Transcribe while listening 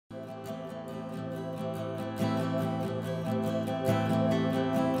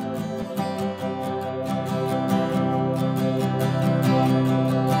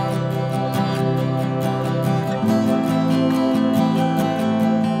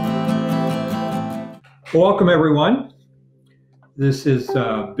Welcome, everyone. This is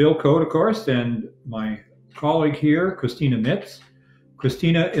Bill Code, of course, and my colleague here, Kristina Mitz.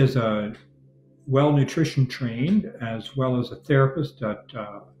 Kristina is a well nutrition trained as well as a therapist at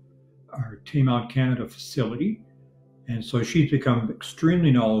our Taymount, Canada facility. And so she's become extremely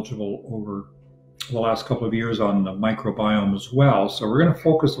knowledgeable over the last couple of years on the microbiome as well. So we're going to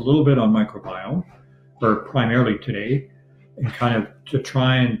focus a little bit on microbiome, or primarily today, and kind of to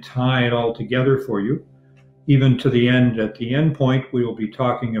try and tie it all together for you. Even to the end, at the end point, we will be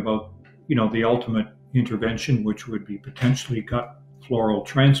talking about, the ultimate intervention, which would be potentially gut floral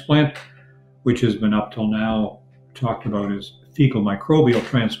transplant, which has been up till now talked about as fecal microbial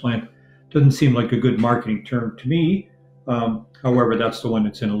transplant. Doesn't seem like a good marketing term to me. However, that's the one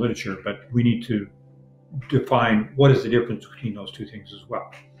that's in the literature, but we need to define what is the difference between those two things as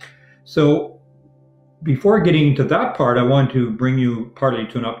well. So before getting into that part, I want to bring you partly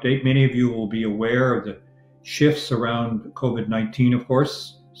to an update. Many of you will be aware of the shifts around COVID-19, of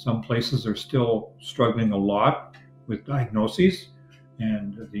course. Some places are still struggling a lot with diagnoses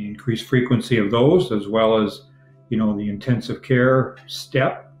and the increased frequency of those, as well as, the intensive care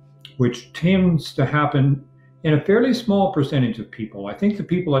step, which tends to happen in a fairly small percentage of people. I think the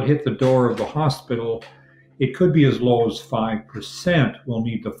people that hit the door of the hospital, it could be as low as 5% will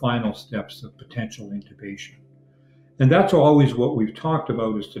need the final steps of potential intubation. And that's always what we've talked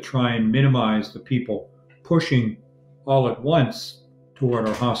about, is to try and minimize the people pushing all at once toward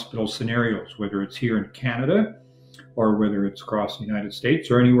our hospital scenarios, whether it's here in Canada or whether it's across the United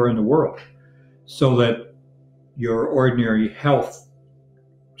States or anywhere in the world, so that your ordinary health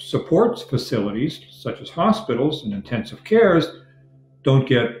supports facilities, such as hospitals and intensive cares, don't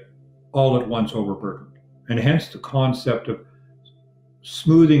get all at once overburdened. And hence the concept of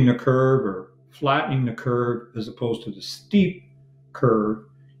smoothing the curve or flattening the curve as opposed to the steep curve,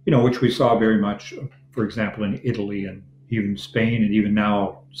 which we saw very much, for example, in Italy and even Spain, and even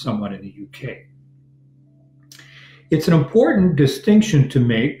now somewhat in the UK. It's an important distinction to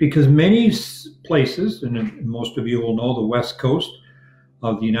make because many places, and most of you will know the West Coast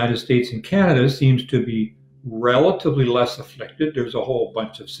of the United States and Canada seems to be relatively less afflicted. There's a whole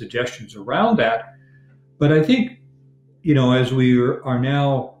bunch of suggestions around that. But I think, as we are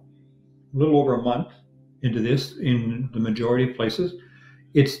now a little over a month into this in the majority of places,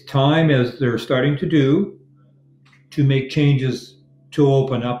 it's time, as they're starting to do, to make changes to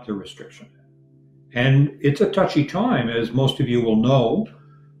open up the restriction. And it's a touchy time, as most of you will know.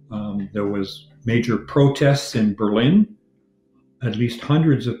 There was major protests in Berlin, at least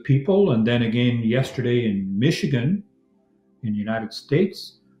hundreds of people, and then again yesterday in Michigan, in the United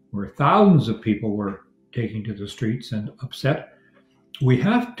States, where thousands of people were taking to the streets and upset. We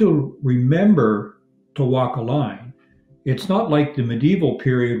have to remember to walk a line. It's not like the medieval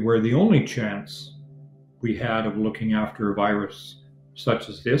period where the only chance we had of looking after a virus such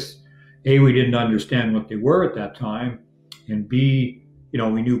as this, A, we didn't understand what they were at that time, and B,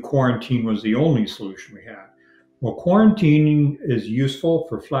 we knew quarantine was the only solution we had. Well, quarantining is useful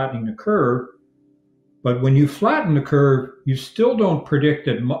for flattening the curve, but when you flatten the curve, you still don't predict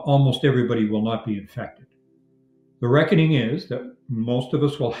that almost everybody will not be infected. The reckoning is that most of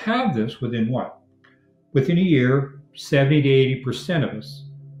us will have this within what? Within a year, 70 to 80% of us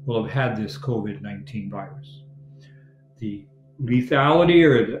will have had this COVID-19 virus. The lethality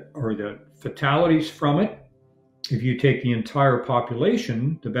or the fatalities from it, if you take the entire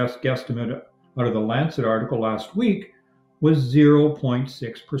population, the best guesstimate out of the Lancet article last week was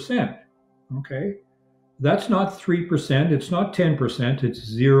 0.6%. Okay, that's not 3%, it's not 10%, it's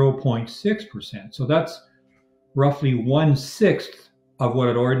 0.6%. So that's roughly 1/6 of what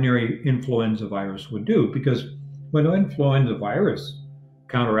an ordinary influenza virus would do, because when an influenza virus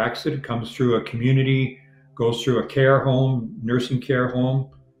counteracts it, it comes through a community, goes through a care home, nursing care home,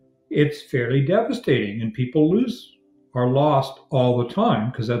 it's fairly devastating, and people are lost all the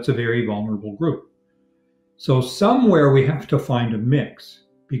time because that's a very vulnerable group. So somewhere we have to find a mix,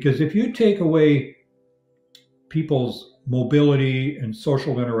 because if you take away people's mobility and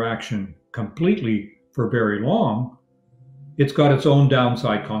social interaction completely for very long, it's got its own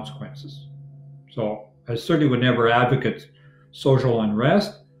downside consequences. So I certainly would never advocate social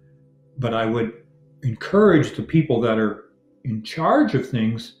unrest, but I would encourage the people that are in charge of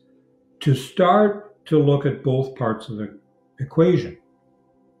things to start to look at both parts of the equation.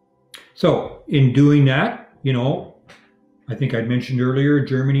 So in doing that, I think I mentioned earlier,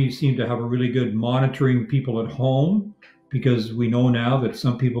 Germany seemed to have a really good monitoring people at home, because we know now that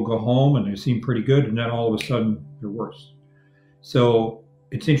some people go home and they seem pretty good, and then all of a sudden they're worse. So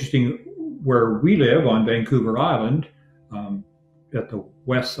it's interesting, where we live on Vancouver Island, at the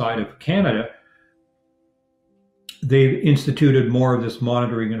west side of Canada, they've instituted more of this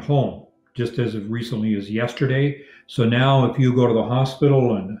monitoring at home, just as recently as yesterday. So now if you go to the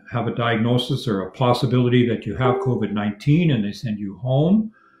hospital and have a diagnosis or a possibility that you have COVID-19 and they send you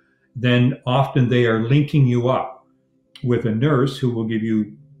home, then often they are linking you up with a nurse who will give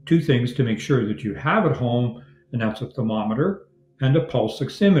you two things to make sure that you have at home, and that's a thermometer and a pulse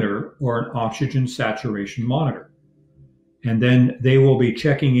oximeter or an oxygen saturation monitor. And then they will be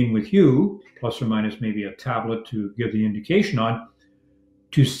checking in with you, plus or minus maybe a tablet to give the indication on,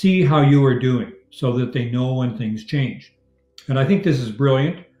 to see how you are doing so that they know when things change. And I think this is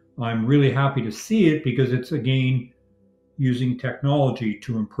brilliant. I'm really happy to see it because it's, again, using technology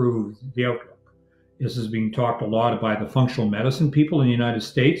to improve the outlook. This is being talked a lot by the functional medicine people in the United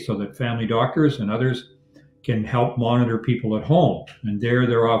States so that family doctors and others can help monitor people at home. And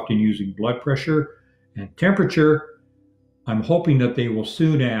they're often using blood pressure and temperature. I'm hoping that they will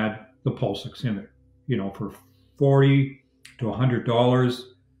soon add the pulse oximeter. For $40 to $100,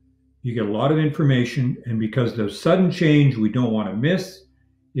 you get a lot of information. And because the sudden change we don't want to miss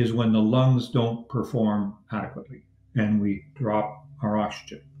is when the lungs don't perform adequately and we drop our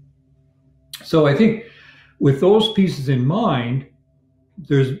oxygen. So I think with those pieces in mind,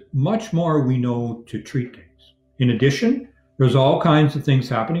 there's much more we know to treat things. In addition, there's all kinds of things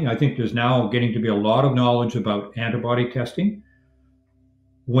happening. I think there's now getting to be a lot of knowledge about antibody testing.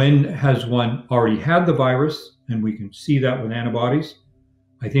 When has one already had the virus? And we can see that with antibodies.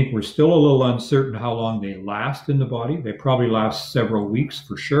 I think we're still a little uncertain how long they last in the body. They probably last several weeks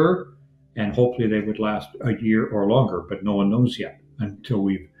for sure, and hopefully they would last a year or longer, but no one knows yet until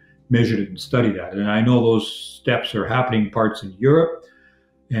we've measured it and studied that. And I know those steps are happening parts in Europe,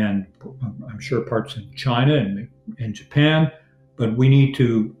 and I'm sure parts in China and Japan, but we need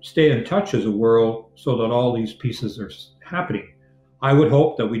to stay in touch as a world so that all these pieces are happening. I would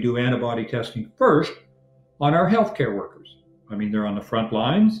hope that we do antibody testing first on our healthcare workers. I mean, they're on the front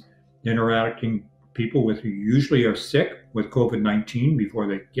lines, interacting with people who usually are sick with COVID-19 before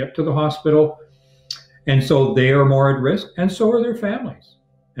they get to the hospital. And so they are more at risk, and so are their families.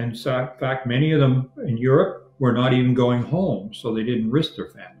 And so, in fact, many of them in Europe were not even going home, so they didn't risk their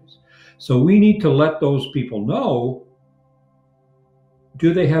families. So we need to let those people know,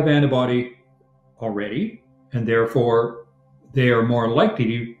 do they have antibody already? And therefore, they are more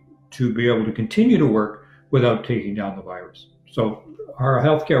likely to be able to continue to work without taking down the virus. So our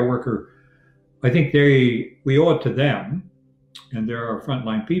healthcare worker, I think we owe it to them, and they're our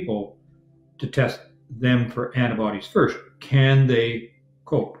frontline people, to test them for antibodies first. Can they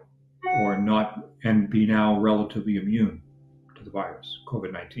cope or not and be now relatively immune to the virus,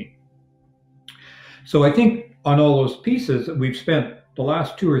 COVID-19? So I think on all those pieces, we've spent the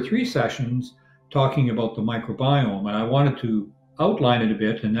last 2 or 3 sessions talking about the microbiome, and I wanted to outline it a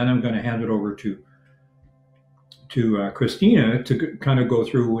bit, and then I'm going to hand it over to Kristina to kind of go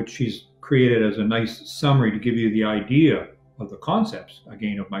through what she's created as a nice summary to give you the idea of the concepts,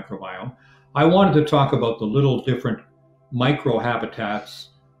 again, of microbiome. I wanted to talk about the little different microhabitats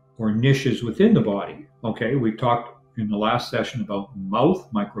or niches within the body. Okay, we talked in the last session about mouth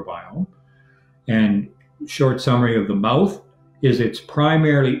microbiome, and short summary of the mouth is it's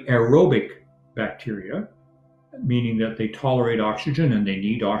primarily aerobic bacteria, meaning that they tolerate oxygen and they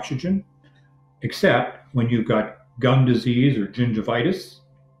need oxygen, except when you've got gum disease or gingivitis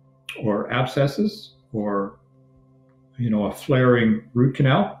or abscesses or a flaring root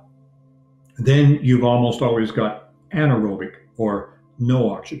canal, then you've almost always got anaerobic or no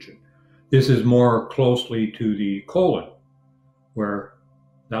oxygen. This is more closely to the colon, where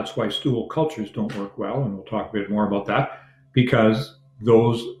that's why stool cultures don't work well, and we'll talk a bit more about that, because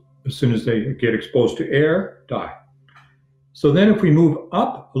those, as soon as they get exposed to air, die. So then if we move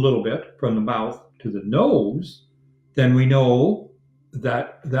up a little bit from the mouth to the nose, then we know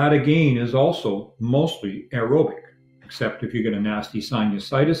that again is also mostly aerobic, except if you get a nasty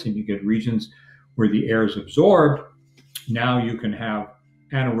sinusitis and you get regions where the air is absorbed, now you can have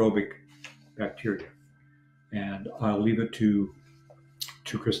anaerobic bacteria. And I'll leave it to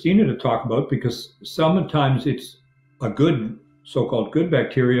Kristina to talk about, because sometimes it's a good, so-called good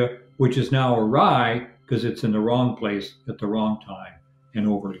bacteria, which is now awry because it's in the wrong place at the wrong time and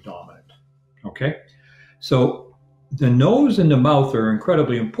overly dominant. Okay? So the nose and the mouth are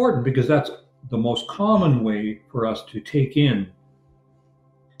incredibly important because that's the most common way for us to take in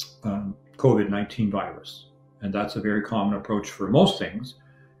COVID-19 virus. And that's a very common approach for most things.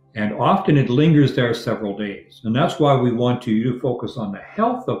 And often it lingers there several days. And that's why we want you to focus on the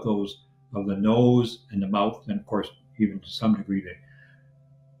health of the nose and the mouth, and of course, even to some degree,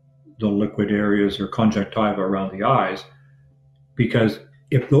 the liquid areas or conjunctiva around the eyes, because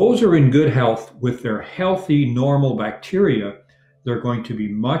if those are in good health with their healthy, normal bacteria, they're going to be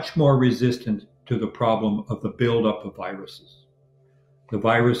much more resistant to the problem of the buildup of viruses. The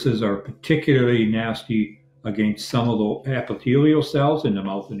viruses are particularly nasty against some of the epithelial cells in the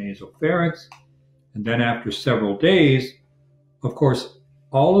mouth and nasopharynx. And then after several days, of course,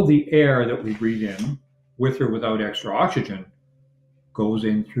 all of the air that we breathe in, with or without extra oxygen, goes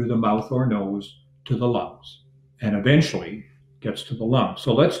in through the mouth or nose to the lungs and eventually gets to the lungs.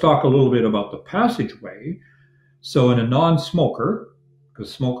 So let's talk a little bit about the passageway. So in a non-smoker,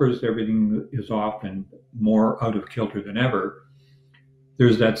 because smokers, everything is off and more out of kilter than ever,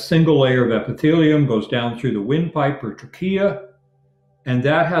 there's that single layer of epithelium goes down through the windpipe or trachea, and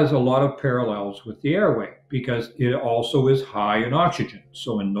that has a lot of parallels with the airway because it also is high in oxygen.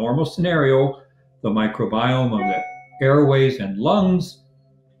 So in normal scenario, the microbiome of the airways and lungs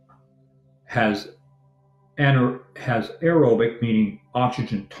has aerobic, meaning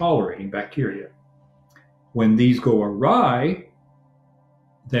oxygen tolerating bacteria. When these go awry,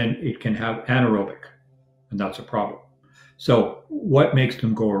 then it can have anaerobic, and that's a problem. So what makes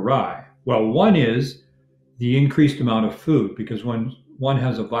them go awry? Well, one is the increased amount of food, because when one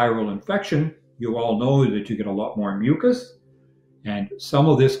has a viral infection, you all know that you get a lot more mucus, and some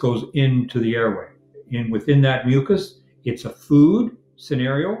of this goes into the airway. And within that mucus, it's a food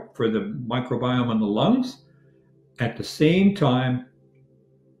scenario for the microbiome in the lungs. At the same time,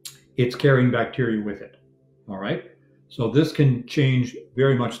 it's carrying bacteria with it. All right? So this can change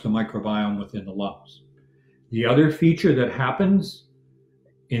very much the microbiome within the lungs. The other feature that happens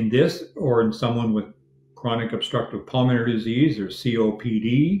in this or in someone with chronic obstructive pulmonary disease or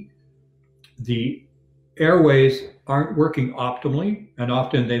COPD, the airways aren't working optimally, and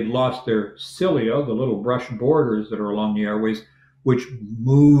often they've lost their cilia, the little brush borders that are along the airways, which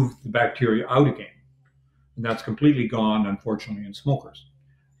move the bacteria out again. And that's completely gone, unfortunately, in smokers.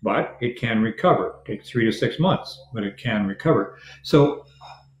 But it can recover. It takes 3 to 6 months, but it can recover. So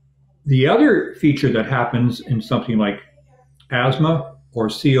the other feature that happens in something like asthma or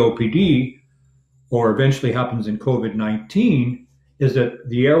COPD, or eventually happens in COVID-19, is that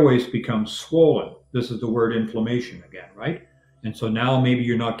the airways become swollen. This is the word inflammation again, right? And so now maybe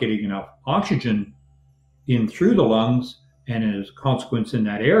you're not getting enough oxygen in through the lungs, and as a consequence in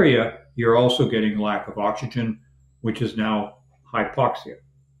that area, you're also getting lack of oxygen, which is now hypoxia.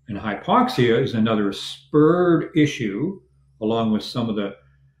 And hypoxia is another spurred issue, along with some of the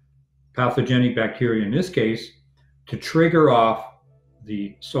pathogenic bacteria in this case, to trigger off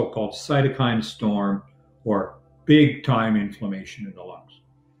the so-called cytokine storm or big time inflammation in the lungs.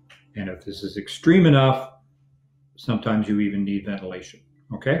 And if this is extreme enough, sometimes you even need ventilation.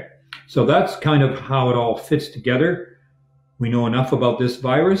 Okay? So that's kind of how it all fits together. We know enough about this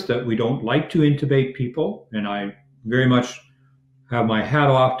virus that we don't like to intubate people, and I very much have my hat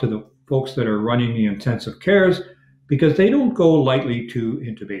off to the folks that are running the intensive cares, because they don't go lightly to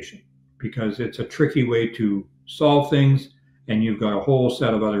intubation, because it's a tricky way to solve things, and you've got a whole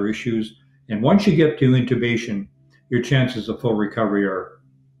set of other issues. And once you get to intubation, your chances of full recovery are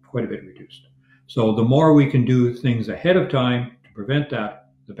quite a bit reduced. So the more we can do things ahead of time to prevent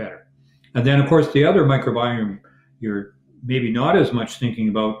that, the better. And then, of course, the other microbiome you're maybe not as much thinking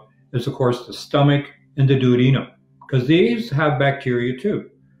about is, of course, the stomach and the duodenum, because these have bacteria too.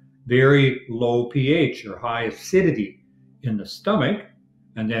 Very low pH or high acidity in the stomach,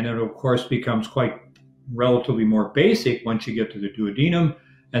 and then it, of course, becomes quite relatively more basic once you get to the duodenum,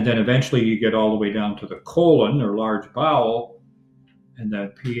 and then eventually you get all the way down to the colon or large bowel, and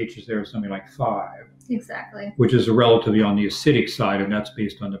the pH is there something like 5. Exactly. Which is relatively on the acidic side, and that's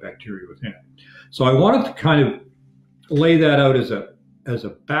based on the bacteria within it. So I wanted to kind of lay that out as a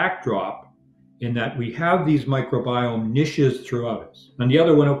backdrop, in that we have these microbiome niches throughout us. And the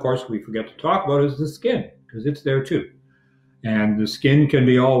other one, of course, we forget to talk about is the skin, because it's there too. And the skin can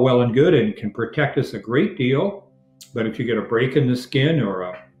be all well and good and can protect us a great deal. But if you get a break in the skin or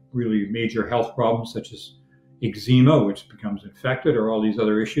a really major health problem such as eczema, which becomes infected, or all these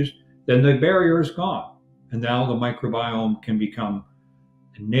other issues, then the barrier is gone. And now the microbiome can become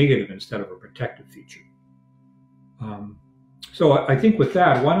a negative instead of a protective feature. So I think with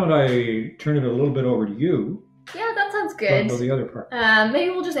that, why don't I turn it a little bit over to you? Yeah, that sounds good. About the other part. Maybe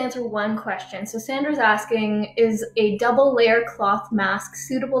we'll just answer one question. So Sandra's asking, is a double layer cloth mask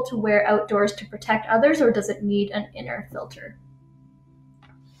suitable to wear outdoors to protect others, or does it need an inner filter?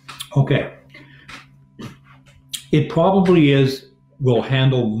 Okay. It probably will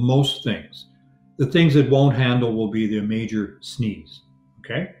handle most things. The things it won't handle will be the major sneeze.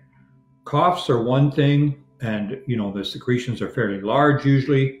 Okay? Coughs are one thing, and the secretions are fairly large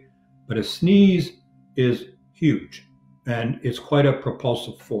usually, but a sneeze is huge. and it's quite a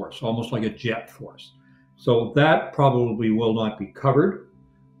propulsive force, almost like a jet force. So that probably will not be covered.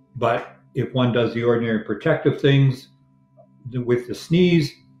 But if one does the ordinary protective things with the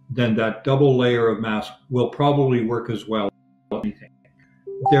sneeze, then that double layer of mask will probably work as well as anything.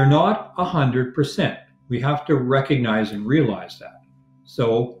 They're not 100%. We have to recognize and realize that.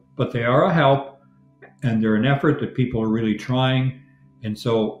 So, but they are a help, and they're an effort that people are really trying. And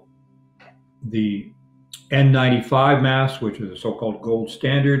so the N95 masks, which are the so-called gold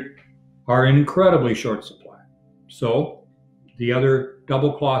standard, are in incredibly short supply. So the other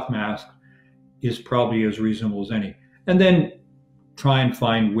double cloth mask is probably as reasonable as any. And then try and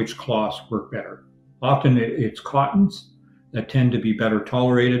find which cloths work better. Often it's cottons that tend to be better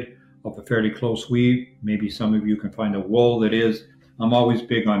tolerated, of a fairly close weave. Maybe some of you can find a wool that is. I'm always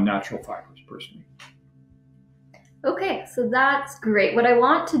big on natural fibers personally. Okay, so that's great. What I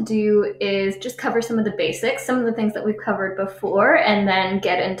want to do is just cover some of the basics, some of the things that we've covered before, and then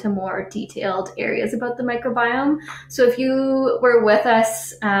get into more detailed areas about the microbiome. So if you were with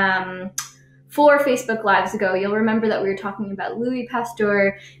us 4 Facebook Lives ago, you'll remember that we were talking about Louis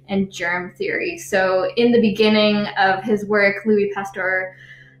Pasteur and germ theory. So in the beginning of his work, Louis Pasteur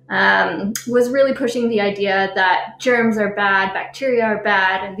was really pushing the idea that germs are bad, bacteria are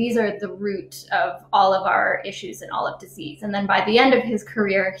bad, and these are the root of all of our issues and all of disease. And then by the end of his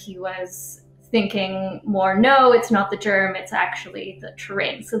career, he was thinking more, no, it's not the germ, it's actually the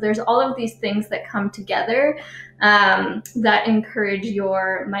terrain. So there's all of these things that come together that encourage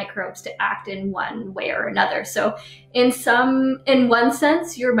your microbes to act in one way or another. So in one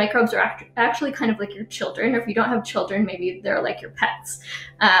sense, your microbes are actually kind of like your children. Or if you don't have children, maybe they're like your pets.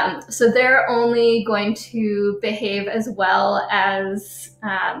 So they're only going to behave as well as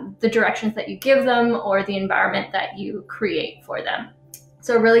the directions that you give them or the environment that you create for them.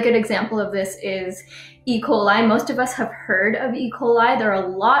 So a really good example of this is E. coli. Most of us have heard of E. coli. There are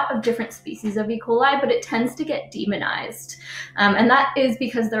a lot of different species of E. coli, but it tends to get demonized. And that is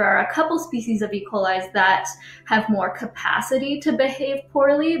because there are a couple species of E. coli that have more capacity to behave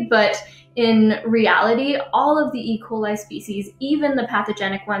poorly, but in reality, all of the E. coli species, even the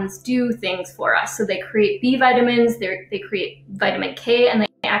pathogenic ones, do things for us. So they create B vitamins, they create vitamin K, and they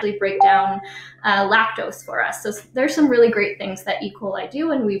actually break down lactose for us. So there's some really great things that E. coli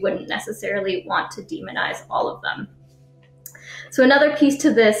do, and we wouldn't necessarily want to demonize all of them. So another piece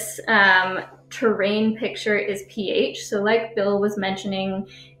to this terrain picture is pH. So like Bill was mentioning,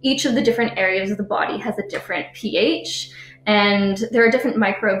 each of the different areas of the body has a different pH. And there are different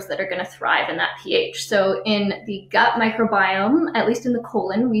microbes that are going to thrive in that pH. So in the gut microbiome, at least in the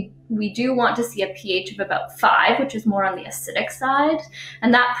colon, we do want to see a pH of about 5, which is more on the acidic side.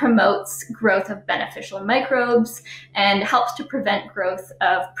 And that promotes growth of beneficial microbes and helps to prevent growth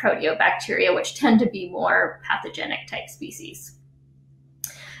of proteobacteria, which tend to be more pathogenic type species.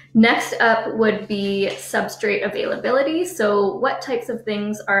 Next up would be substrate availability. So what types of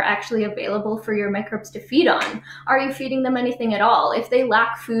things are actually available for your microbes to feed on? Are you feeding them anything at all? If they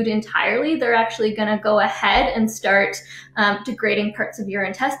lack food entirely, they're actually going to go ahead and start degrading parts of your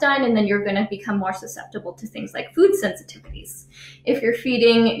intestine, and then you're going to become more susceptible to things like food sensitivities. If you're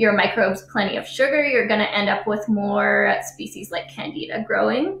feeding your microbes plenty of sugar, you're going to end up with more species like Candida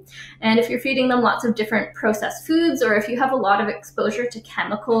growing. And if you're feeding them lots of different processed foods, or if you have a lot of exposure to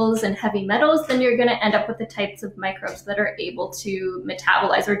chemicals and heavy metals, then you're going to end up with the types of microbes that are able to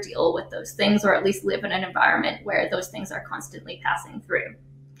metabolize or deal with those things, or at least live in an environment where those things are constantly passing through.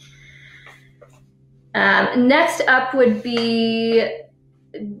 Next up would be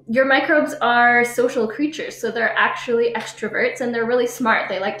your microbes are social creatures, so they're actually extroverts and they're really smart.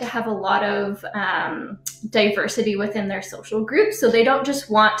 They like to have a lot of diversity within their social groups. So they don't just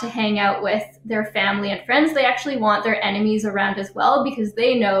want to hang out with their family and friends. They actually want their enemies around as well, because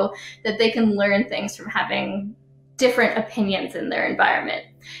they know that they can learn things from having different opinions in their environment.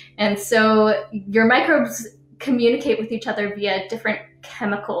 And so your microbes communicate with each other via different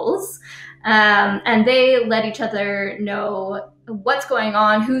chemicals, and they let each other know what's going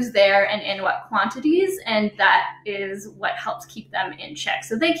on, who's there, and in what quantities, and that is what helps keep them in check.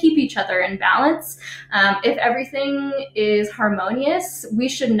 So they keep each other in balance. If everything is harmonious, we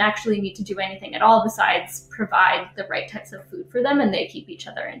shouldn't actually need to do anything at all besides provide the right types of food for them, and they keep each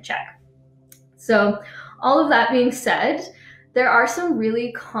other in check. So all of that being said, there are some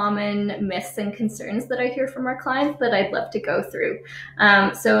really common myths and concerns that I hear from our clients that I'd love to go through.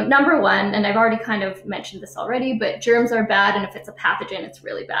 So number one, and I've already kind of mentioned this already, but germs are bad, and if it's a pathogen, it's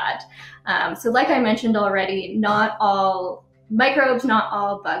really bad. So like I mentioned already, not all microbes, not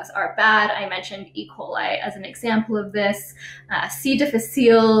all bugs are bad. I mentioned E. coli as an example of this. C.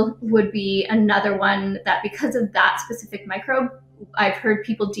 difficile would be another one that, because of that specific microbe, I've heard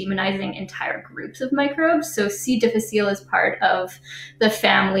people demonizing entire groups of microbes. So C. difficile is part of the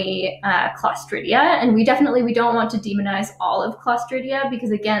family Clostridia, and we don't want to demonize all of Clostridia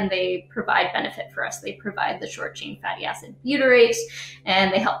because, again, they provide benefit for us. They provide the short chain fatty acid butyrate,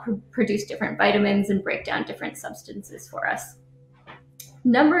 and they help produce different vitamins and break down different substances for us.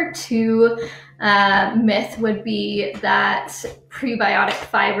 Number 2 myth would be that prebiotic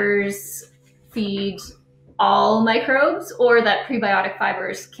fibers feed all microbes, or that prebiotic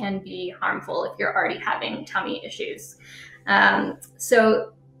fibers can be harmful if you're already having tummy issues.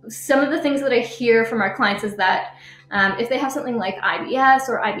 So some of the things that I hear from our clients is that if they have something like IBS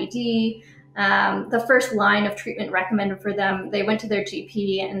or IBD, the first line of treatment recommended for them, they went to their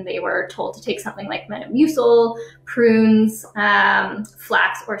GP and they were told to take something like Metamucil, prunes,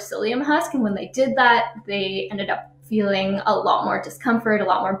 flax, or psyllium husk. And when they did that, they ended up feeling a lot more discomfort, a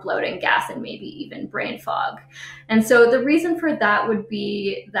lot more bloating, gas, and maybe even brain fog. And so the reason for that would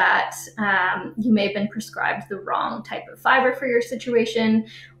be that you may have been prescribed the wrong type of fiber for your situation,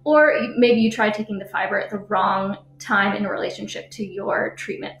 or maybe you tried taking the fiber at the wrong time in relationship to your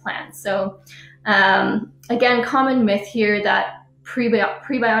treatment plan. So again, common myth here that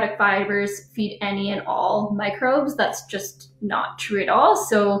prebiotic fibers feed any and all microbes. That's just not true at all.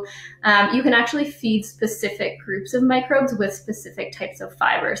 So you can actually feed specific groups of microbes with specific types of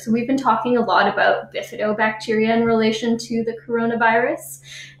fiber. So we've been talking a lot about bifidobacteria in relation to the coronavirus,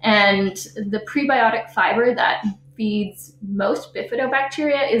 and the prebiotic fiber that feeds most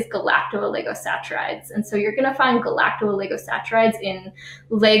bifidobacteria is galacto-oligosaccharides. And so you're going to find galacto-oligosaccharides in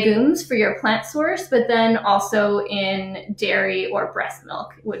legumes for your plant source, but then also in dairy or breast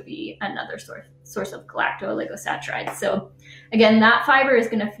milk would be another source of galacto-oligosaccharides. So again, that fiber is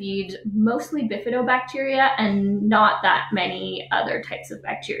going to feed mostly bifidobacteria and not that many other types of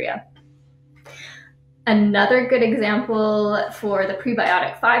bacteria. Another good example for the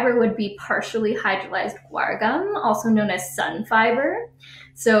prebiotic fiber would be partially hydrolyzed guar gum, also known as sun fiber.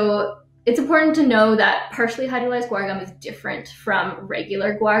 So it's important to know that partially hydrolyzed guar gum is different from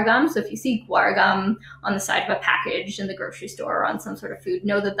regular guar gum. So if you see guar gum on the side of a package in the grocery store or on some sort of food,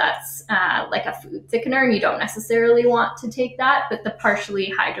 know that that's like a food thickener, and you don't necessarily want to take that. But the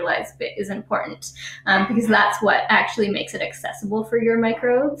partially hydrolyzed bit is important because that's what actually makes it accessible for your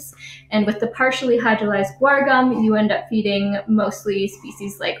microbes. And with the partially hydrolyzed guar gum, you end up feeding mostly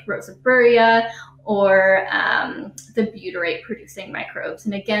species like Rosaburia or the butyrate producing microbes.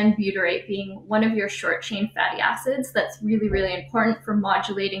 And again, butyrate being one of your short chain fatty acids that's really, really important for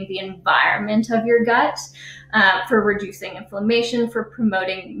modulating the environment of your gut, for reducing inflammation, for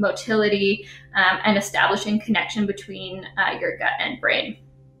promoting motility, and establishing connection between your gut and brain.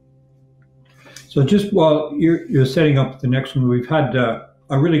 So just while you're setting up the next one, we've had a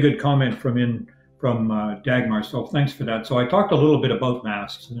really good comment from Dagmar, so thanks for that. So I talked a little bit about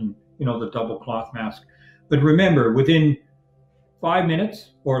masks and the double cloth mask. But remember, within 5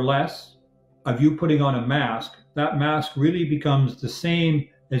 minutes or less of you putting on a mask, that mask really becomes the same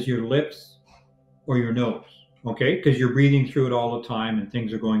as your lips or your nose, okay? Because you're breathing through it all the time and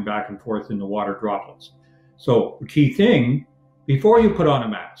things are going back and forth in the water droplets. So the key thing, before you put on a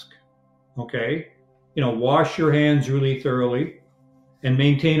mask, okay, wash your hands really thoroughly and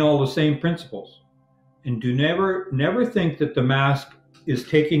maintain all the same principles. And do never think that the mask is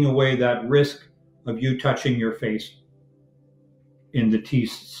taking away that risk of you touching your face in the T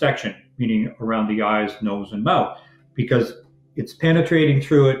section, meaning around the eyes, nose, and mouth, because it's penetrating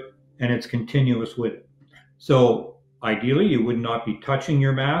through it and it's continuous with it. So ideally, you would not be touching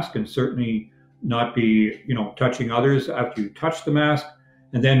your mask, and certainly not be, touching others after you touch the mask.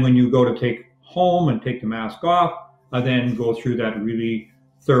 And then when you go to take home and take the mask off, then go through that really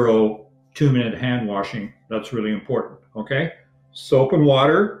thorough 2-minute hand washing. That's really important, okay? Soap and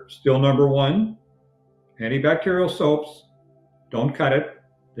water, still number one. Antibacterial soaps, don't cut it.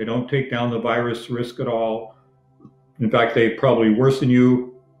 They don't take down the virus risk at all. In fact, they probably worsen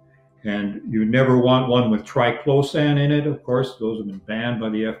you. And you never want one with triclosan in it. Of course, those have been banned by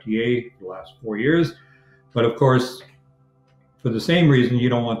the FDA for the last 4 years. But of course, for the same reason, you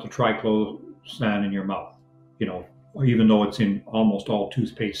don't want the triclosan in your mouth, even though it's in almost all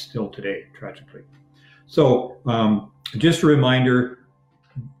toothpaste still today, tragically. So just a reminder,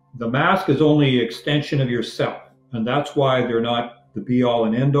 the mask is only an extension of yourself, and that's why they're not the be-all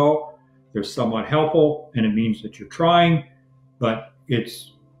and end-all. They're somewhat helpful, and it means that you're trying, but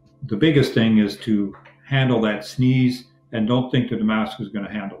the biggest thing is to handle that sneeze, and don't think that the mask is going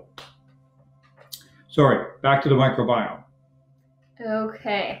to handle it. Sorry, back to the microbiome.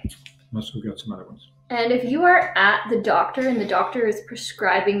 Okay. Unless we've got some other ones. And if you are at the doctor and the doctor is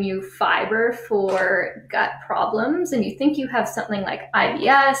prescribing you fiber for gut problems and you think you have something like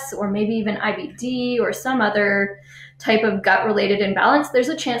IBS or maybe even IBD or some other type of gut-related imbalance, there's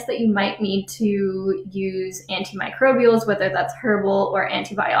a chance that you might need to use antimicrobials, whether that's herbal or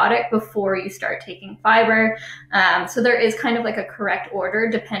antibiotic, before you start taking fiber. So there is kind of like a correct order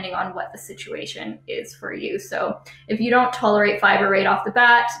depending on what the situation is for you. So if you don't tolerate fiber right off the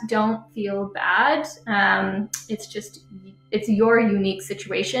bat, don't feel bad. It's your unique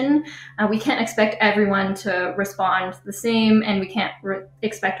situation. We can't expect everyone to respond the same, and we can't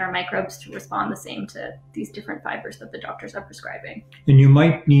expect our microbes to respond the same to these different fibers that the doctors are prescribing. And you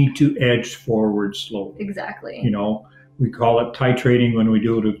might need to edge forward slowly. Exactly. You know, we call it titrating when we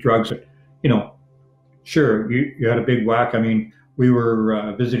do it with drugs. You know, sure, you had a big whack. I mean, we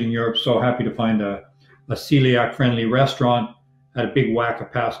were visiting Europe, so happy to find a celiac-friendly restaurant, had a big whack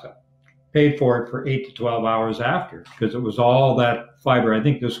of pasta. Paid for it for 8 to 12 hours after, because it was all that fiber. I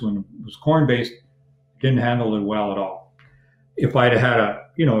think this one was corn-based, didn't handle it well at all. If I'd had a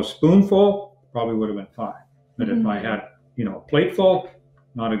spoonful, probably would have been fine. But if I had a plateful,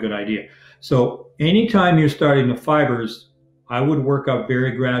 not a good idea. So anytime you're starting the fibers, I would work up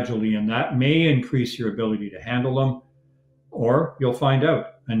very gradually, and that may increase your ability to handle them, or you'll find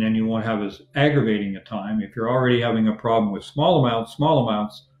out, and then you won't have as aggravating a time. If you're already having a problem with small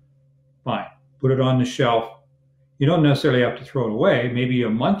amounts, fine, put it on the shelf. You don't necessarily have to throw it away. Maybe a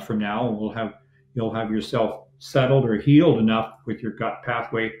month from now, you'll have yourself settled or healed enough with your gut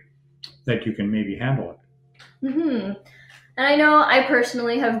pathway that you can maybe handle it. Mm-hmm. And I know I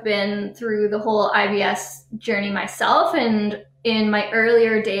personally have been through the whole IBS journey myself, and in my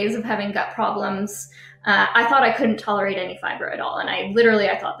earlier days of having gut problems, I thought I couldn't tolerate any fiber at all. And I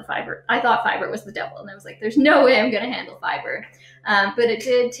thought fiber was the devil. And I was like, there's no way I'm going to handle fiber. But it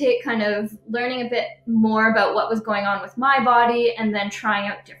did take kind of learning a bit more about what was going on with my body and then trying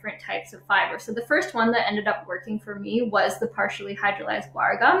out different types of fiber. So the first one that ended up working for me was the partially hydrolyzed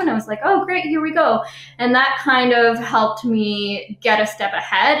guar gum. And I was like, oh, great, here we go. And that kind of helped me get a step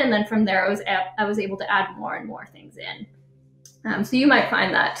ahead. And then from there, I was able to add more and more things in. So you might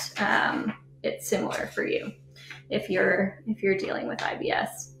find that it's similar for you if you're dealing with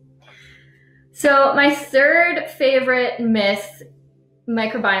IBS. So my third favorite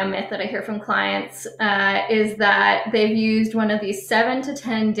microbiome myth that I hear from clients is that they've used one of these 7 to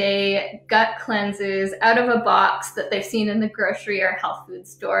 10 day gut cleanses out of a box that they've seen in the grocery or health food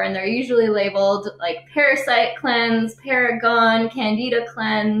store. And they're usually labeled like parasite cleanse, paragon, candida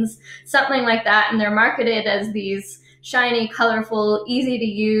cleanse, something like that. And they're marketed as these shiny, colorful, easy to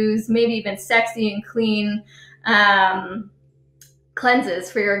use, maybe even sexy and clean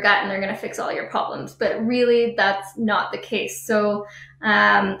cleanses for your gut, and they're going to fix all your problems. But really, that's not the case. So,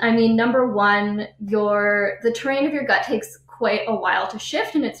 number one, the terrain of your gut takes quite a while to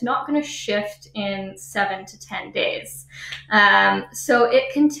shift, and it's not going to shift in 7 to 10 days. So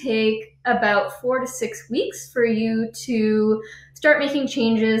it can take about 4 to 6 weeks for you to start making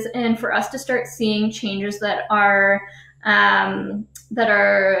changes and for us to start seeing changes that are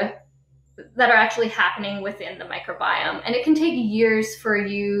actually happening within the microbiome. And it can take years for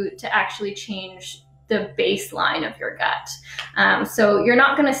you to actually change the baseline of your gut. So you're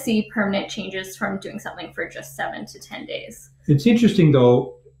not going to see permanent changes from doing something for just 7 to 10 days. It's interesting,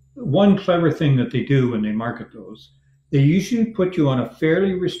 though, one clever thing that they do when they market those, they usually put you on a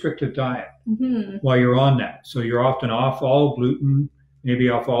fairly restricted diet while you're on that. So you're often off all gluten, maybe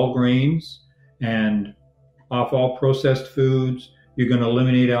off all grains, and off all processed foods. You're going to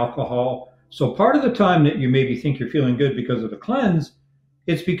eliminate alcohol. So part of the time that you maybe think you're feeling good because of the cleanse,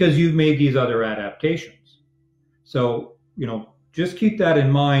 it's because you've made these other adaptations. So, just keep that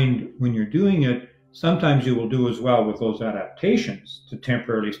in mind when you're doing it. Sometimes you will do as well with those adaptations to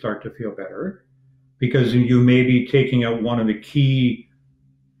temporarily start to feel better, because you may be taking out one of the key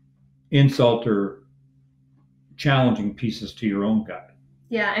insult or challenging pieces to your own gut.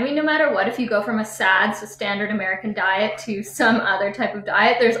 Yeah, no matter what, if you go from a SAD, so standard American diet, to some other type of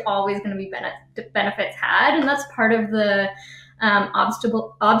diet, there's always going to be benefits had. And that's part of the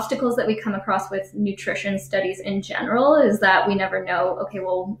obstacles that we come across with nutrition studies in general, is that we never know, okay,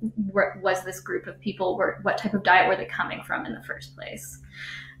 well, was this group of people, what type of diet were they coming from in the first place?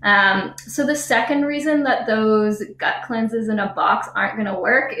 So the second reason that those gut cleanses in a box aren't going to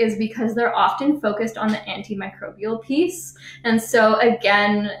work is because they're often focused on the antimicrobial piece. And so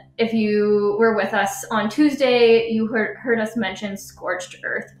again, if you were with us on Tuesday, you heard us mention scorched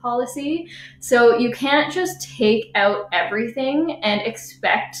earth policy. So you can't just take out everything and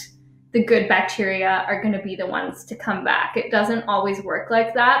expect the good bacteria are going to be the ones to come back. It doesn't always work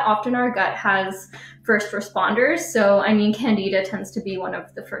like that. Often our gut has first responders. So, I mean, Candida tends to be one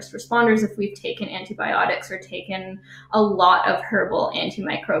of the first responders if we've taken antibiotics or taken a lot of herbal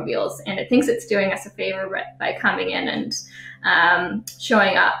antimicrobials, and it thinks it's doing us a favor by coming in and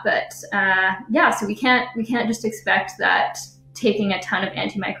showing up. But yeah, so we can't just expect that taking a ton of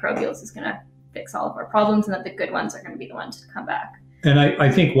antimicrobials is going to fix all of our problems and that the good ones are going to be the ones to come back. And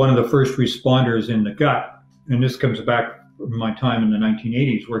I think one of the first responders in the gut, and this comes back from my time in the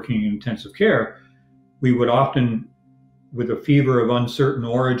 1980s working in intensive care, we would often, with a fever of uncertain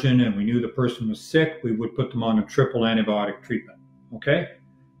origin and we knew the person was sick, we would put them on a triple antibiotic treatment, okay?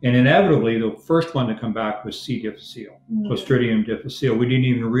 And inevitably, the first one to come back was C. difficile, Clostridium difficile. We didn't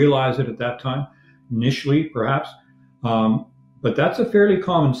even realize it at that time, initially perhaps, but that's a fairly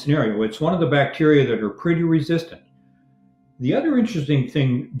common scenario. It's one of the bacteria that are pretty resistant. The other interesting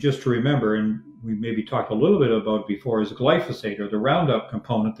thing just to remember, and we maybe talked a little bit about before, is glyphosate, or the Roundup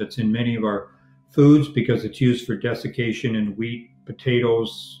component that's in many of our foods because it's used for desiccation in wheat,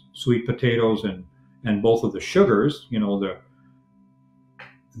 potatoes, sweet potatoes, and both of the sugars, you know,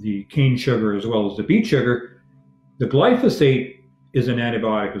 the cane sugar as well as the beet sugar. The glyphosate is an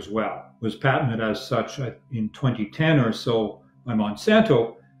antibiotic as well. It was patented as such in 2010 or so by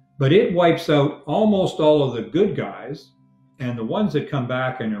Monsanto, but it wipes out almost all of the good guys. And the ones that come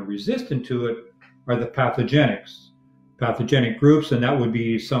back and are resistant to it are the pathogenic groups, and that would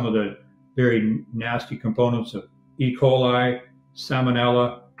be some of the very nasty components of E. coli,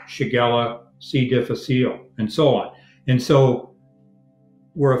 Salmonella, Shigella, C. difficile, and so on. And so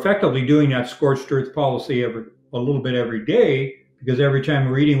we're effectively doing that scorched earth policy a little bit every day, because every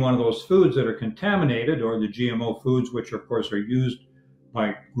time we're eating one of those foods that are contaminated, or the GMO foods, which of course are used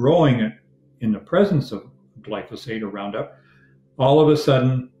by growing it in the presence of glyphosate or Roundup, all of a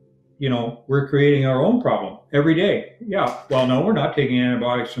sudden, you know, we're creating our own problem every day. Yeah, well, no, we're not taking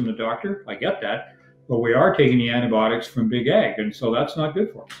antibiotics from the doctor. I get that. But we are taking the antibiotics from Big Ag, and so that's not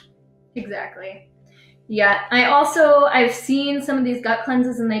good for us. Exactly. Yeah, I've seen some of these gut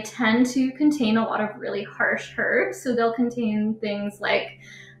cleanses, and they tend to contain a lot of really harsh herbs. So they'll contain things like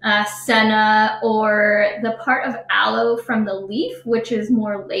senna, or the part of aloe from the leaf, which is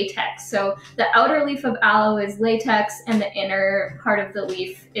more latex. So the outer leaf of aloe is latex, and the inner part of the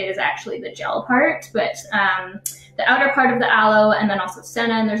leaf is actually the gel part. But the outer part of the aloe, and then also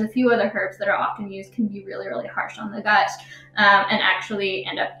senna, and there's a few other herbs that are often used, can be really, really harsh on the gut, and actually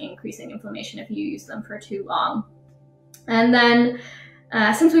end up increasing inflammation if you use them for too long. And then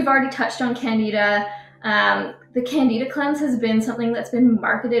since we've already touched on Candida, the Candida cleanse has been something that's been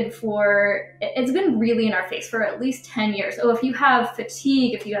marketed it's been really in our face for at least 10 years. Oh, if you have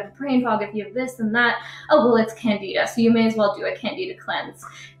fatigue, if you have brain fog, if you have this and that, oh, well, it's Candida, so you may as well do a Candida cleanse.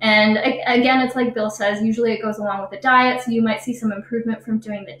 And again, it's like Bill says, usually it goes along with the diet, so you might see some improvement from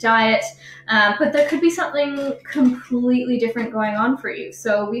doing the diet, but there could be something completely different going on for you.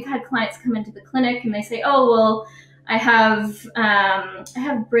 So we've had clients come into the clinic and they say, oh, well, I have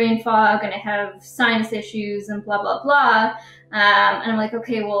brain fog and I have sinus issues and blah, blah, blah. And I'm like,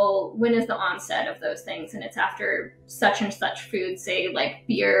 okay, well, when is the onset of those things? And it's after such and such food, say like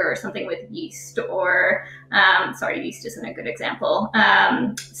beer or something with yeast, or, sorry, yeast isn't a good example.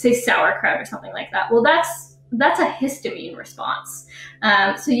 Say sauerkraut or something like that. Well, that's a histamine response.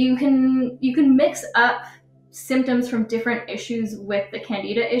 So you can mix up symptoms from different issues with the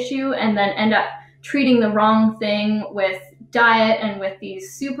Candida issue and then end up treating the wrong thing with diet and with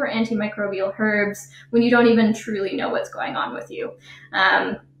these super antimicrobial herbs when you don't even truly know what's going on with you.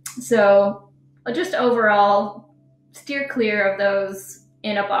 So just overall, steer clear of those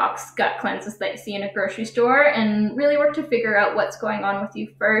in a box gut cleanses that you see in a grocery store, and really work to figure out what's going on with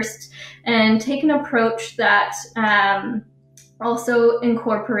you first, and take an approach that also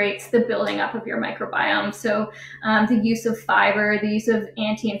incorporates the building up of your microbiome. So the use of fiber, the use of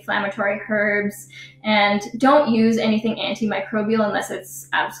anti-inflammatory herbs, and don't use anything antimicrobial unless it's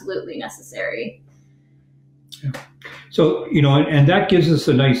absolutely necessary. Yeah. So, you know, and that gives us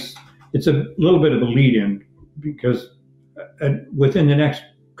it's a little bit of a lead in, because within the next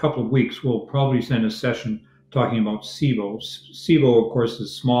couple of weeks, we'll probably send a session talking about SIBO. SIBO, of course,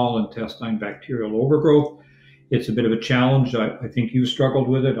 is small intestine bacterial overgrowth. It's a bit of a challenge. I think you struggled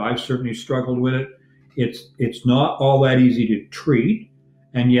with it. I've certainly struggled with it. It's not all that easy to treat,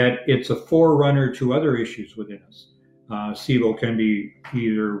 and yet it's a forerunner to other issues within us. SIBO can be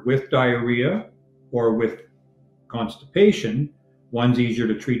either with diarrhea or with constipation. One's easier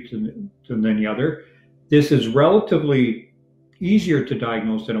to treat than the other. This is relatively easier to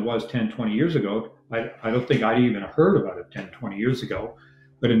diagnose than it was 10, 20 years ago. I don't think I'd even heard about it 10, 20 years ago.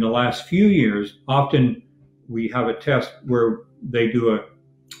 But in the last few years, often we have a test where they do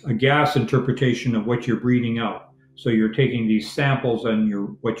a gas interpretation of what you're breathing out. So you're taking these samples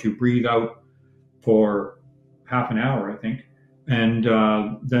and what you breathe out for half an hour, I think. And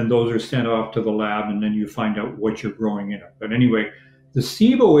then those are sent off to the lab, and then you find out what you're growing in it. But anyway, the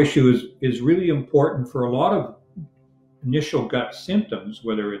SIBO issue is really important for a lot of initial gut symptoms,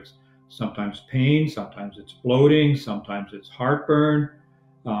 whether it's sometimes pain, sometimes it's bloating, sometimes it's heartburn,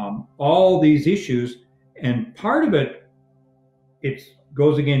 all these issues. And part of it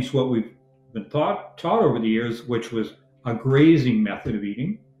goes against what we've been taught over the years, which was a grazing method of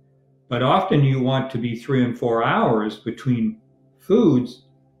eating. But often you want to be 3 and 4 hours between foods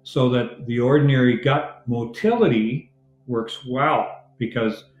so that the ordinary gut motility works well,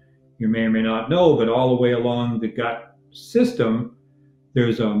 because you may or may not know, but all the way along the gut system,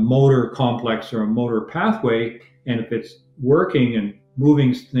 there's a motor complex or a motor pathway, and if it's working and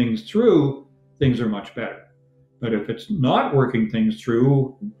moving things through, things are much better. But if it's not working things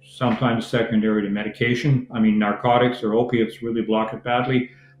through, sometimes secondary to medication, I mean, narcotics or opiates really block it badly,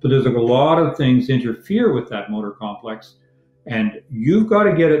 but there's a lot of things interfere with that motor complex, and you've got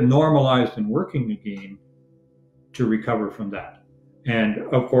to get it normalized and working again to recover from that. And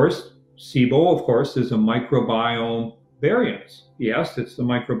of course, SIBO, of course, is a microbiome variance. Yes, it's the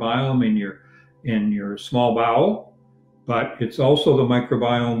microbiome in your small bowel, but it's also the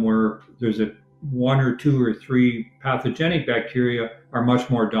microbiome where there's one or two or three pathogenic bacteria are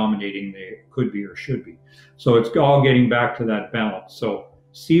much more dominating than they could be or should be. So it's all getting back to that balance. So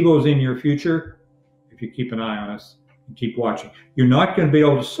SIBO's in your future if you keep an eye on us and keep watching. You're not going to be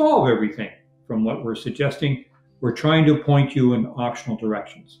able to solve everything from what we're suggesting. We're trying to point you in optional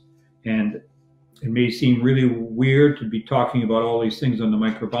directions. And it may seem really weird to be talking about all these things on the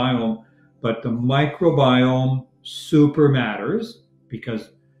microbiome, but the microbiome super matters, because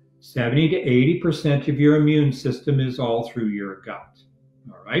 70 to 80% of your immune system is all through your gut.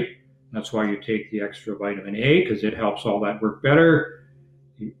 All right? That's why you take the extra vitamin A, because it helps all that work better.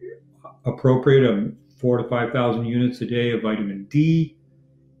 Appropriate 4,000 to 5,000 units a day of vitamin D.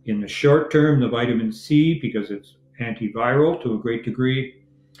 In the short term, the vitamin C, because it's antiviral to a great degree.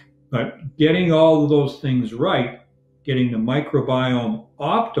 But getting all of those things right, getting the microbiome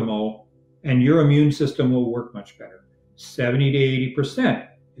optimal, and your immune system will work much better. 70 to 80%.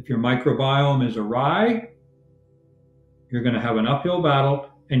 If your microbiome is awry, you're going to have an uphill battle,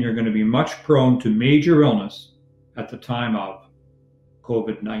 and you're going to be much prone to major illness at the time of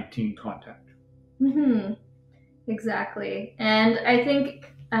COVID-19 contact. Mm-hmm. Exactly. And I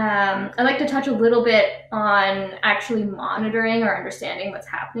think I'd like to touch a little bit on actually monitoring or understanding what's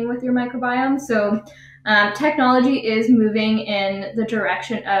happening with your microbiome. So technology is moving in the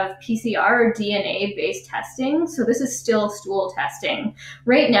direction of PCR or DNA-based testing. So this is still stool testing.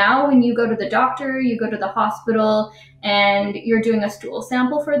 Right now, when you go to the doctor, you go to the hospital, and you're doing a stool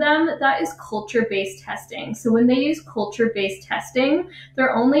sample for them, that is culture-based testing. So when they use culture-based testing,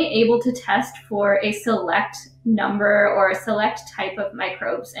 they're only able to test for a select number or a select type of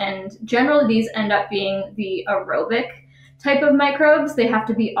microbes. And generally, these end up being the aerobic type of microbes. They have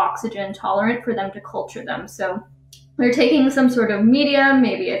to be oxygen tolerant for them to culture them. So they're taking some sort of medium,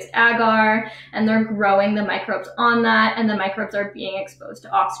 maybe it's agar, and they're growing the microbes on that, and the microbes are being exposed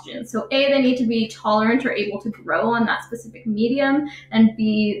to oxygen. So A, they need to be tolerant or able to grow on that specific medium, and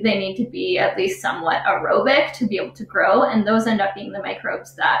B, they need to be at least somewhat aerobic to be able to grow, and those end up being the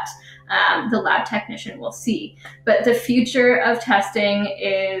microbes that the lab technician will see. But the future of testing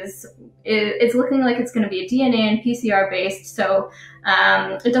is it's looking like it's going to be a DNA and PCR based. So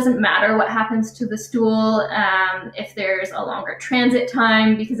it doesn't matter what happens to the stool, if there's a longer transit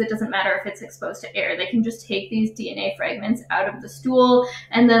time, because it doesn't matter if it's exposed to air. They can just take these DNA fragments out of the stool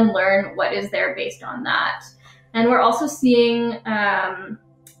and then learn what is there based on that. And we're also seeing that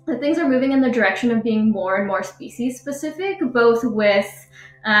things are moving in the direction of being more and more species specific, both with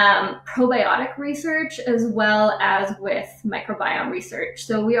probiotic research as well as with microbiome research.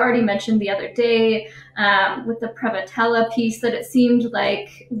 So we already mentioned the other day with the Prevotella piece that it seemed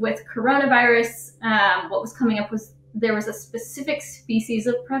like with coronavirus, what was coming up was there was a specific species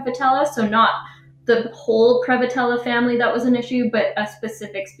of Prevotella, so not the whole Prevotella family that was an issue, but a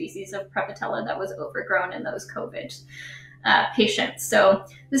specific species of Prevotella that was overgrown in those COVID patients. So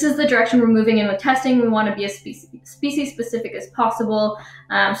this is the direction we're moving in with testing. We want to be as species specific as possible,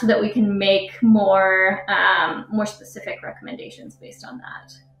 so that we can make more specific recommendations based on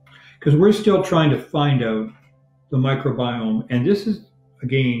that. Because we're still trying to find out the microbiome, and this is,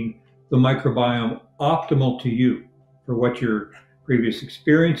 again, the microbiome optimal to you for what your previous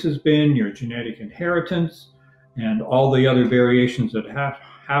experience has been, your genetic inheritance, and all the other variations that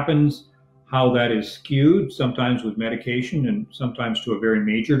happens, how that is skewed, sometimes with medication and sometimes to a very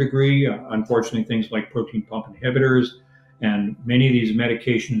major degree. Unfortunately, things like protein pump inhibitors and many of these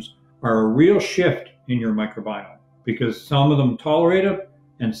medications are a real shift in your microbiome because some of them tolerate it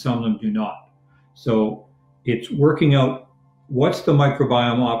and some of them do not. So it's working out what's the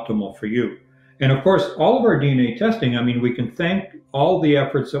microbiome optimal for you. And of course, all of our DNA testing, I mean, we can thank all the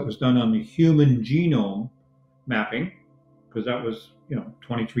efforts that was done on the human genome mapping, because that was,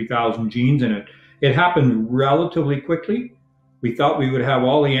 23,000 genes in it. It happened relatively quickly. We thought we would have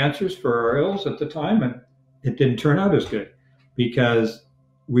all the answers for our ills at the time, and it didn't turn out as good because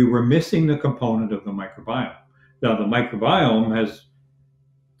we were missing the component of the microbiome. Now, the microbiome has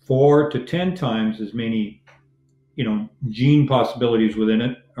 4 to 10 times as many, gene possibilities within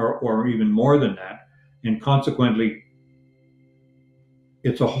it, or even more than that, and consequently,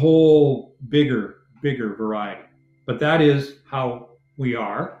 it's a whole bigger variety. But that is how we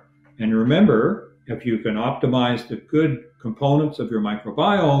are. And remember, if you can optimize the good components of your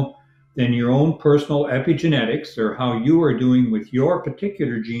microbiome, then your own personal epigenetics, or how you are doing with your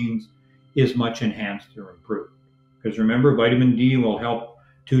particular genes, is much enhanced or improved. Because remember, vitamin D will help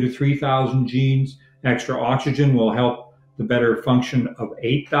 2,000 to 3,000 genes. Extra oxygen will help the better function of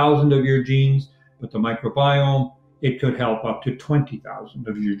 8,000 of your genes. But the microbiome, it could help up to 20,000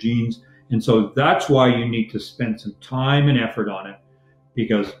 of your genes. And so that's why you need to spend some time and effort on it,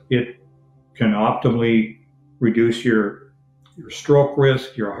 because it can optimally reduce your stroke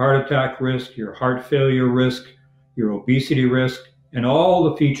risk, your heart attack risk, your heart failure risk, your obesity risk, and all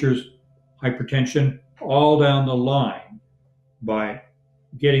the features, hypertension, all down the line by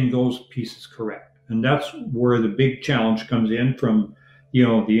getting those pieces correct. And that's where the big challenge comes in from,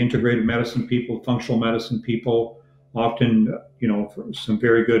 the integrated medicine people, functional medicine people, often, some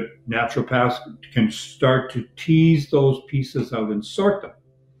very good naturopaths can start to tease those pieces out and sort them.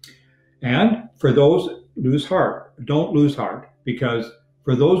 And for those, don't lose heart, because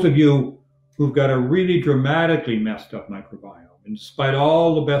for those of you who've got a really dramatically messed up microbiome, and despite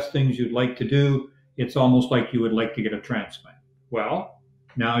all the best things you'd like to do, it's almost like you would like to get a transplant. Well,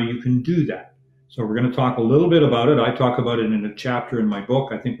 now you can do that. So we're going to talk a little bit about it. I talk about it in a chapter in my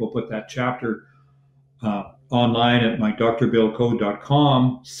book. I think we'll put that chapter online at my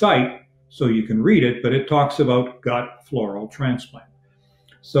drbillcode.com site so you can read it, but it talks about gut floral transplant.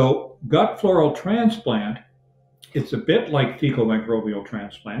 So gut floral transplant, it's a bit like fecal microbial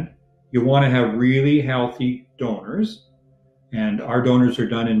transplant. You want to have really healthy donors, and our donors are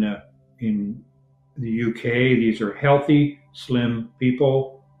done in the UK. These are healthy, slim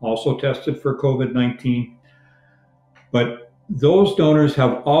people, also tested for COVID-19. But those donors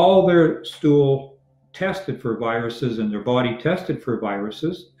have all their stool tested for viruses and their body tested for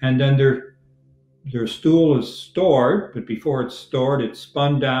viruses, and then their stool is stored, but before it's stored, it's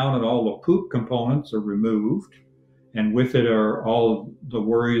spun down and all the poop components are removed. And with it are all the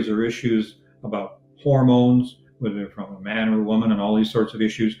worries or issues about hormones, whether they're from a man or a woman, and all these sorts of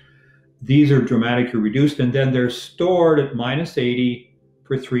issues. These are dramatically reduced, and then they're stored at -80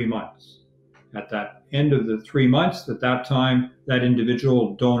 for 3 months. At that end of the 3 months, at that time, that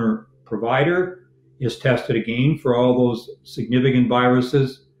individual donor provider is tested again for all those significant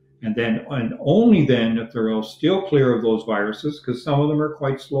viruses, and only then, if they're all still clear of those viruses, because some of them are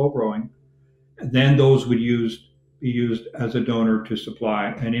quite slow growing, then those would be used as a donor to supply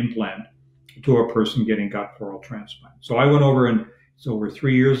an implant to a person getting gut floral transplant. So I went over, and it's over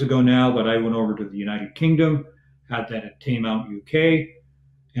 3 years ago now that I went over to the United Kingdom, had that at Taymount, UK,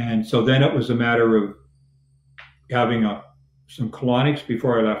 and so then it was a matter of having some colonics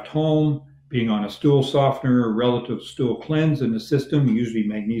before I left home, being on a stool softener, a relative stool cleanse in the system, usually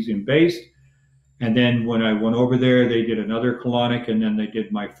magnesium-based. And then when I went over there, they did another colonic, and then they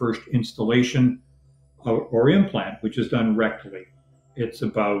did my first installation or implant, which is done rectally. It's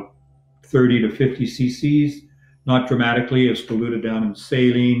about 30 to 50 cc's, not dramatically. It's diluted down in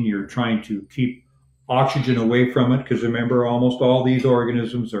saline. You're trying to keep oxygen away from it, because remember, almost all these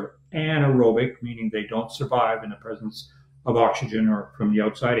organisms are anaerobic, meaning they don't survive in the presence of oxygen or from the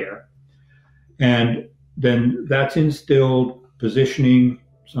outside air. And then that's instilled, positioning,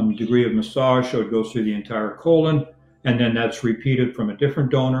 some degree of massage, so it goes through the entire colon, and then that's repeated from a different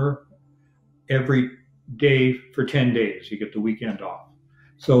donor every day for 10 days. You get the weekend off.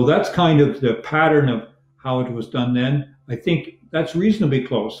 So that's kind of the pattern of how it was done then. I think that's reasonably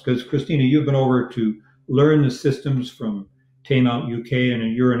close, because Kristina, you've been over to learn the systems from Taymount, UK,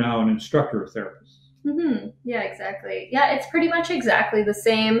 and you're now an instructor of therapists. Mm-hmm. Yeah, exactly. Yeah, it's pretty much exactly the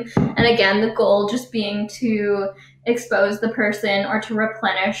same. And again, the goal just being to expose the person or to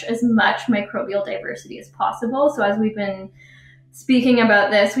replenish as much microbial diversity as possible. So as we've been speaking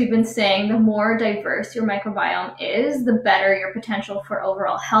about this, we've been saying the more diverse your microbiome is, the better your potential for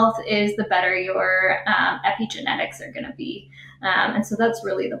overall health is, the better your epigenetics are going to be. And so that's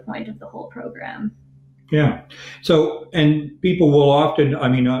really the point of the whole program. Yeah. So, and people will often,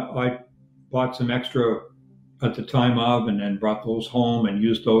 I bought some extra at the time of and then brought those home and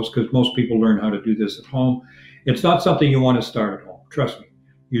used those because most people learn how to do this at home. It's not something you want to start at home. Trust me.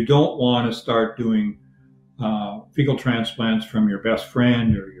 You don't want to start doing fecal transplants from your best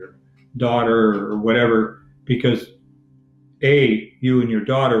friend or your daughter or whatever, because A, you and your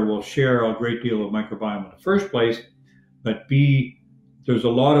daughter will share a great deal of microbiome in the first place, but B, there's a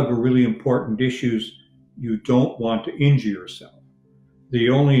lot of really important issues you don't want to injure yourself. The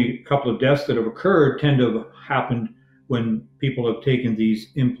only couple of deaths that have occurred tend to have happened when people have taken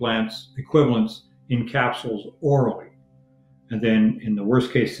these implants equivalents in capsules orally. And then in the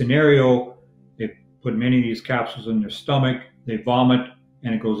worst case scenario, they put many of these capsules in their stomach, they vomit,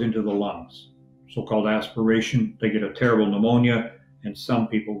 and it goes into the lungs. So-called aspiration, they get a terrible pneumonia, and some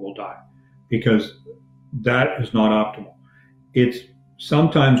people will die because that is not optimal. It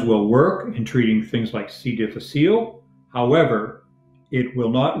sometimes will work in treating things like C. difficile. However, it will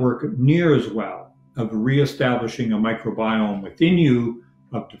not work near as well of reestablishing a microbiome within you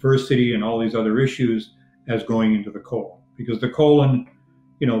of diversity and all these other issues as going into the colon. Because the colon,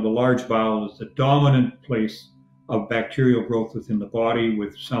 the large bowel is the dominant place of bacterial growth within the body,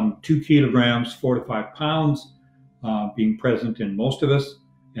 with some 2 kilograms, 4 to 5 pounds being present in most of us.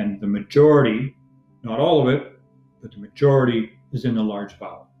 And the majority, not all of it, but the majority is in the large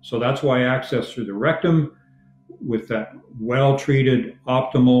bowel. So that's why access through the rectum with that well-treated,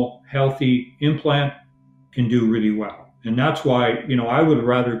 optimal, healthy implant can do really well. And that's why, I would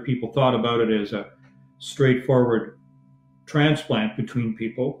rather people thought about it as a straightforward transplant between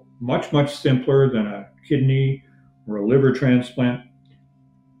people, much, much simpler than a kidney or a liver transplant.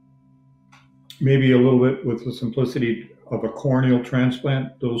 Maybe a little bit with the simplicity of a corneal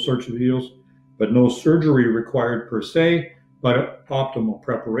transplant, those sorts of deals, but no surgery required per se, but optimal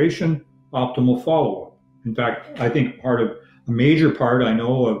preparation, optimal follow-up. In fact, I think a major part I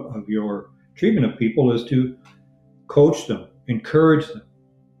know of your treatment of people is to coach them, encourage them.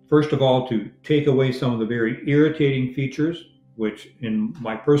 First of all, to take away some of the very irritating features, which in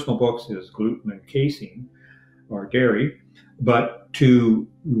my personal books is gluten and casein or dairy, but to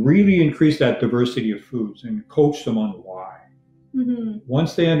really increase that diversity of foods and coach them on why. Mm-hmm.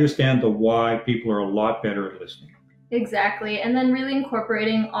 Once they understand the why, people are a lot better at listening. Exactly. And then really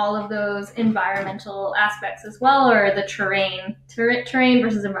incorporating all of those environmental aspects as well, or the terrain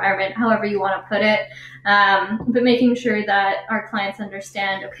versus environment, however you want to put it. But making sure that our clients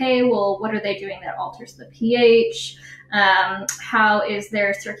understand, okay, well, what are they doing that alters the pH? How is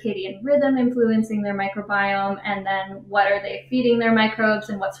their circadian rhythm influencing their microbiome? And then what are they feeding their microbes,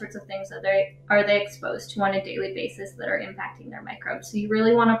 and what sorts of things are they exposed to on a daily basis that are impacting their microbes? So you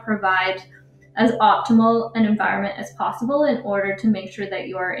really want to provide as optimal an environment as possible in order to make sure that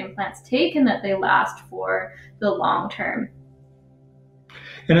your implants take and that they last for the long term.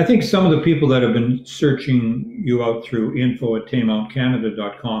 And I think some of the people that have been searching you out through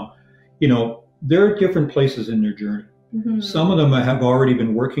info@tameountcanada.com, they're at different places in their journey. Mm-hmm. Some of them have already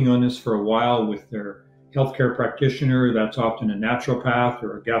been working on this for a while with their healthcare practitioner. That's often a naturopath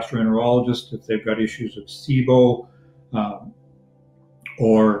or a gastroenterologist if they've got issues of SIBO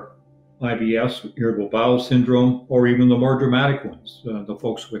or IBS, irritable bowel syndrome, or even the more dramatic ones, the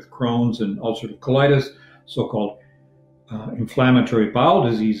folks with Crohn's and ulcerative colitis, so-called inflammatory bowel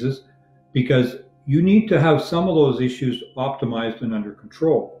diseases, because you need to have some of those issues optimized and under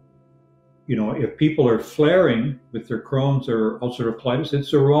control. If people are flaring with their Crohn's or ulcerative colitis,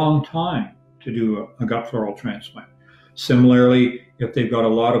 it's the wrong time to do a gut flora transplant. Similarly, if they've got a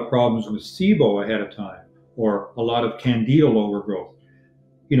lot of problems with SIBO ahead of time, or a lot of candidal overgrowth,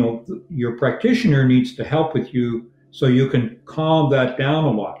 your practitioner needs to help with you so you can calm that down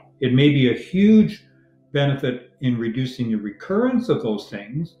a lot. It may be a huge benefit in reducing the recurrence of those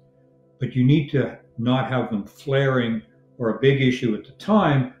things, but you need to not have them flaring or a big issue at the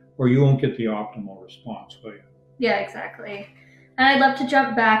time, or you won't get the optimal response, will you? Yeah, exactly. And I'd love to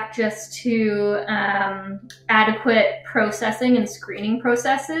jump back just to adequate processing and screening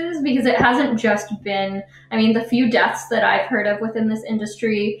processes, because it hasn't just been, the few deaths that I've heard of within this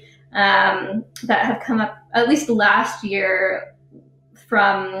industry that have come up, at least last year,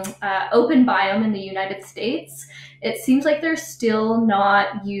 from Open Biome in the United States, it seems like they're still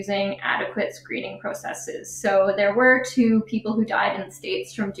not using adequate screening processes. So there were 2 people who died in the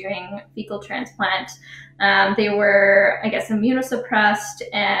States from doing fecal transplant They were, I guess, immunosuppressed,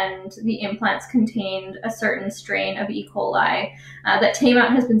 and the implants contained a certain strain of E. coli that Taymount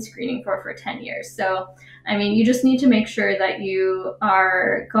has been screening for 10 years. So, I mean, you just need to make sure that you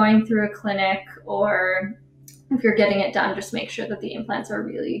are going through a clinic, or if you're getting it done, just make sure that the implants are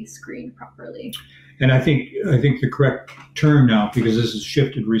really screened properly. And I think the correct term now, because this has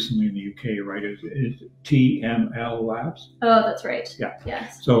shifted recently in the UK, right, is TML Labs. Oh, that's right. Yeah.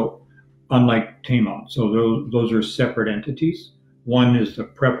 Yes. So unlike Taymount, so those are separate entities. One is the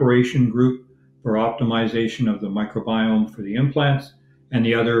preparation group for optimization of the microbiome for the implants, and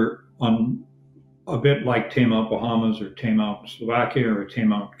the other, on a bit like Taymount Bahamas or Taymount Slovakia or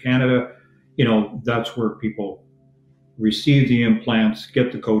Taymount Canada, that's where people receive the implants,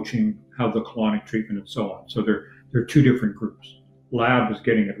 get the coaching, have the colonic treatment, and so on. So they're two different groups. Lab is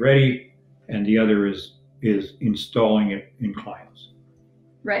getting it ready, and the other is installing it in clients.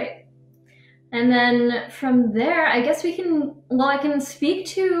 Right. And then from there, I guess I can speak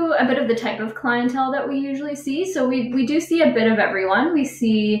to a bit of the type of clientele that we usually see. So we do see a bit of everyone. We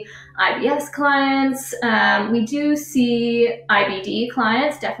see IBS clients. We do see IBD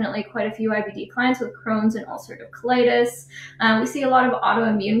clients, definitely quite a few IBD clients with Crohn's and ulcerative colitis. We see a lot of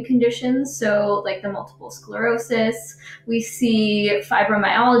autoimmune conditions, so like the multiple sclerosis. We see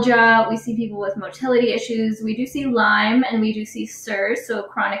fibromyalgia. We see people with motility issues. We do see Lyme, and we do see SIRS, so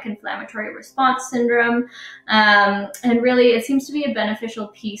chronic inflammatory response syndrome. And really, it seems to be a beneficial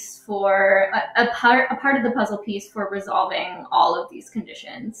piece for a part of the puzzle piece for resolving all of these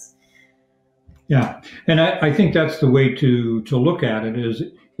conditions. Yeah, and I think that's the way to look at it. Is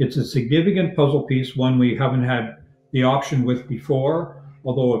it's a significant puzzle piece, one we haven't had the option with before.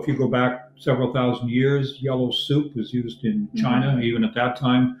 Although if you go back several thousand years, yellow soup was used in China, even at that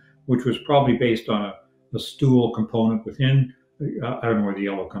time, which was probably based on a stool component within. I don't know where the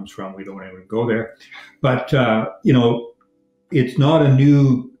yellow comes from. We don't even go there. But, it's not a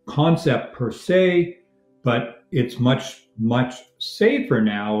new concept per se, but it's much, much safer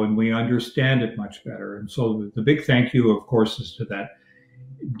now, and we understand it much better. And so the big thank you, of course, is to that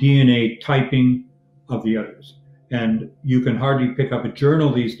DNA typing of the others. And you can hardly pick up a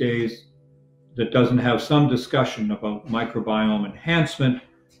journal these days that doesn't have some discussion about microbiome enhancement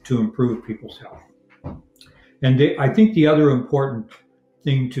to improve people's health. And I think the other important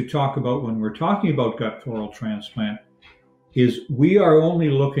thing to talk about when we're talking about gut flora transplant is we are only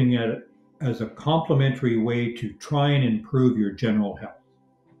looking at it as a complementary way to try and improve your general health.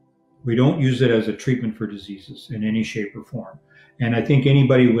 We don't use it as a treatment for diseases in any shape or form. And I think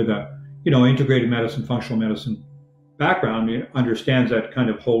anybody with a, integrated medicine, functional medicine background understands that kind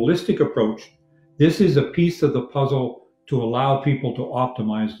of holistic approach. This is a piece of the puzzle to allow people to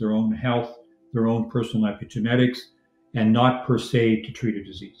optimize their own health, their own personal epigenetics, and not per se to treat a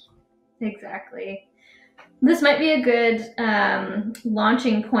disease. Exactly. This might be a good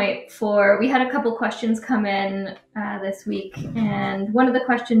launching point we had a couple questions come in this week, and one of the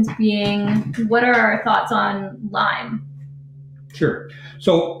questions being, what are our thoughts on Lyme? Sure.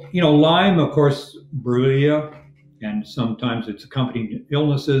 So, Lyme, of course, Borrelia, and sometimes it's accompanying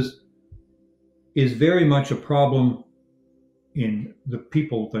illnesses, is very much a problem in the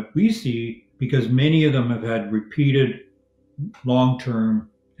people that we see because many of them have had repeated long-term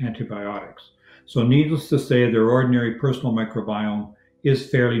antibiotics. So needless to say, their ordinary personal microbiome is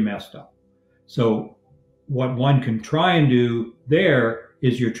fairly messed up. So what one can try and do there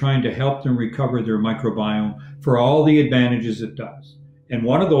is you're trying to help them recover their microbiome for all the advantages it does. And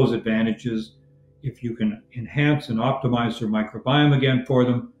one of those advantages, if you can enhance and optimize their microbiome again for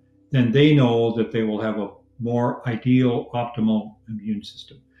them, then they know that they will have a more ideal, optimal immune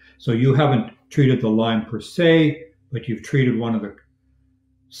system. So you haven't treated the Lyme per se, but you've treated one of the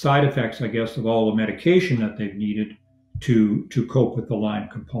side effects, I guess, of all the medication that they've needed to cope with the Lyme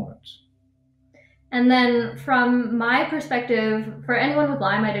components. And then from my perspective, for anyone with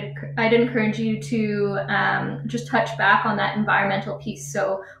Lyme, I'd encourage you to just touch back on that environmental piece.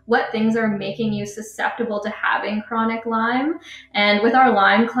 So what things are making you susceptible to having chronic Lyme? And with our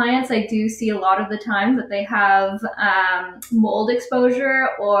Lyme clients, I do see a lot of the time that they have mold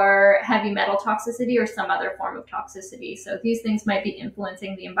exposure or heavy metal toxicity or some other form of toxicity. So these things might be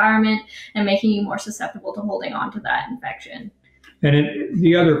influencing the environment and making you more susceptible to holding on to that infection. And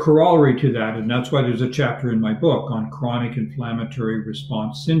the other corollary to that, and that's why there's a chapter in my book on chronic inflammatory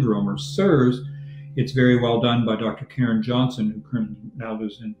response syndrome, or SIRS. It's very well done by Dr. Karen Johnson, who currently now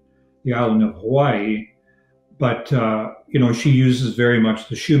lives in the island of Hawaii. But, she uses very much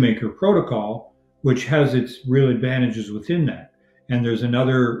the Shoemaker protocol, which has its real advantages within that. And there's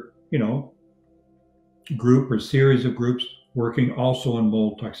another, group or series of groups working also on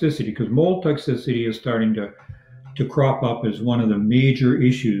mold toxicity, because mold toxicity is starting to crop up as one of the major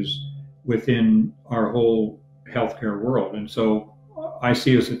issues within our whole healthcare world. And so I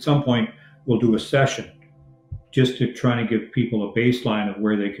see us at some point, we'll do a session just to try to give people a baseline of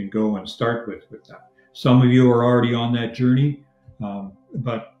where they can go and start with that. Some of you are already on that journey,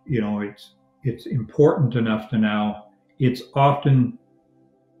 but you know, it's important enough to now. It's often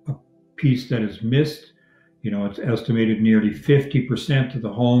a piece that is missed. You know, it's estimated nearly 50% of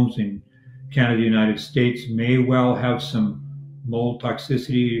the homes in Canada, United States may well have some mold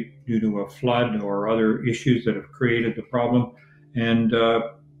toxicity due to a flood or other issues that have created the problem. And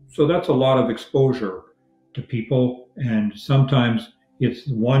so that's a lot of exposure to people. And sometimes it's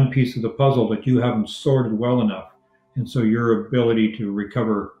one piece of the puzzle that you haven't sorted well enough. And so your ability to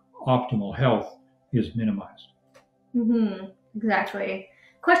recover optimal health is minimized. Mm-hmm. Exactly.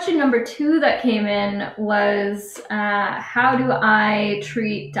 Question number 2 that came in was, how do I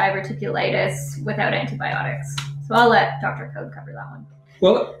treat diverticulitis without antibiotics? So I'll let Dr. Code cover that one.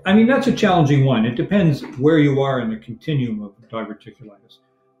 Well, I mean, that's a challenging one. It depends where you are in the continuum of diverticulitis.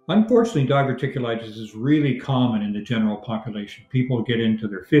 Unfortunately, diverticulitis is really common in the general population. People get into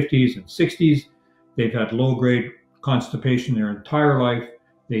their 50s and 60s. They've had low-grade constipation their entire life.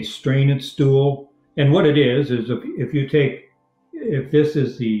 They strain at stool. And what it is if this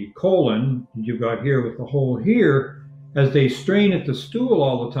is the colon, you've got here with the hole here, as they strain at the stool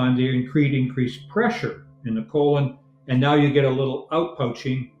all the time, they increase pressure in the colon, and now you get a little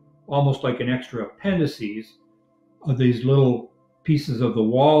outpouching, almost like an extra appendices of these little pieces of the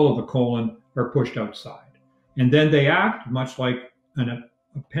wall of the colon are pushed outside. And then they act much like an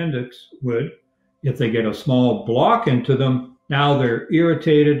appendix would. If they get a small block into them, now they're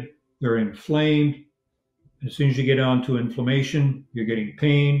irritated, they're inflamed. As soon as you get onto inflammation, you're getting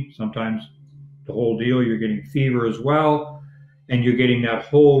pain, sometimes the whole deal, you're getting fever as well, and you're getting that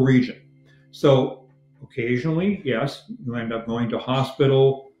whole region. So occasionally, yes, you end up going to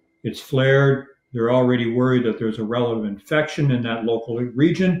hospital, it's flared, they're already worried that there's a relative infection in that local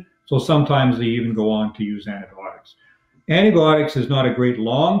region, so sometimes they even go on to use antibiotics. Antibiotics is not a great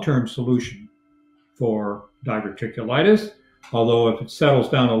long-term solution for diverticulitis, although if it settles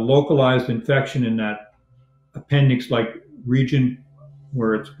down a localized infection in that appendix-like region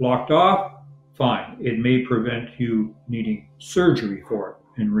where it's blocked off, fine. It may prevent you needing surgery for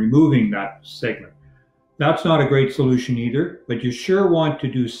it and removing that segment. That's not a great solution either, but you sure want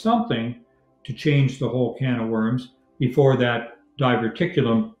to do something to change the whole can of worms before that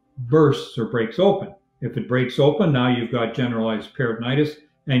diverticulum bursts or breaks open. If it breaks open, now you've got generalized peritonitis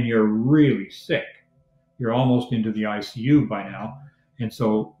and you're really sick. You're almost into the ICU by now. And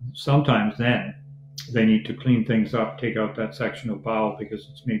so sometimes then they need to clean things up, take out that section of bowel because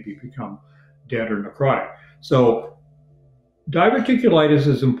it's maybe become dead or necrotic. So diverticulitis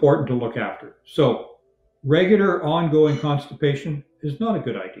is important to look after. So regular ongoing constipation is not a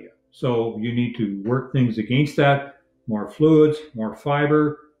good idea. So you need to work things against that, more fluids, more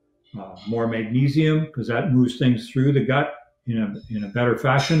fiber, more magnesium, because that moves things through the gut in a better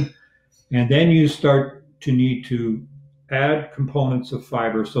fashion. And then you start to need to add components of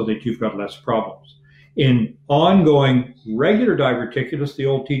fiber so that you've got less problems. In ongoing regular diverticulitis, the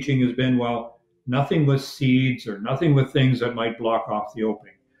old teaching has been, well, nothing with seeds or nothing with things that might block off the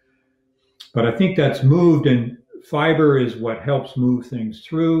opening. But I think that's moved, and fiber is what helps move things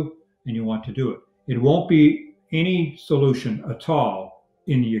through, and you want to do it. It won't be any solution at all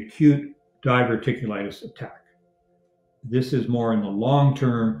in the acute diverticulitis attack. This is more in the long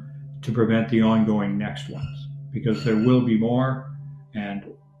term to prevent the ongoing next ones, because there will be more.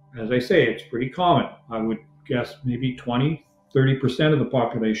 And as I say, it's pretty common. I would guess maybe 20, 30% of the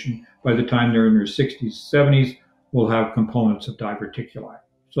population by the time they're in their 60s, 70s will have components of diverticuli.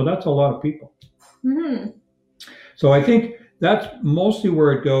 So that's a lot of people. Mm-hmm. So I think that's mostly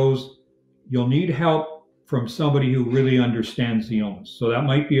where it goes. You'll need help from somebody who really understands the illness. So that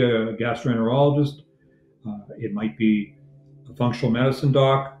might be a gastroenterologist. It might be a functional medicine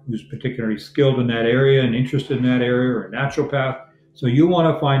doc who's particularly skilled in that area and interested in that area, or a naturopath. So you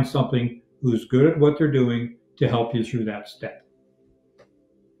want to find something who's good at what they're doing to help you through that step.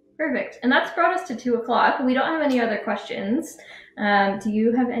 Perfect. And that's brought us to 2:00. We don't have any other questions. Do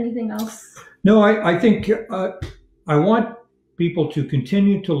you have anything else? No, I think I want people to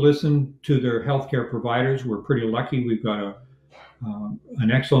continue to listen to their healthcare providers. We're pretty lucky. We've got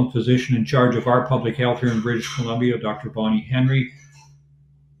an excellent physician in charge of our public health here in British Columbia, Dr. Bonnie Henry.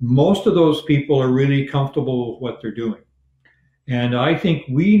 Most of those people are really comfortable with what they're doing. And I think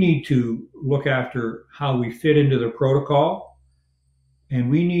we need to look after how we fit into the protocol And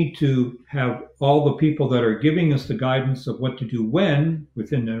we need to have all the people that are giving us the guidance of what to do when,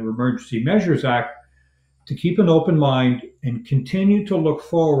 within the Emergency Measures Act, to keep an open mind and continue to look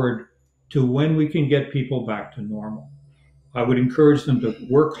forward to when we can get people back to normal. I would encourage them to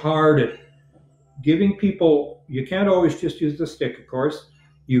work hard at giving people, you can't always just use the stick, of course.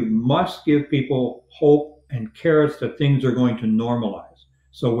 You must give people hope and carrots that things are going to normalize.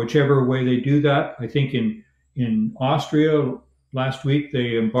 So whichever way they do that, I think in Austria last week,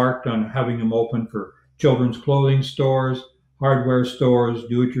 they embarked on having them open for children's clothing stores, hardware stores,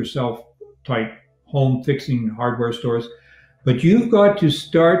 do-it-yourself type home fixing hardware stores. But you've got to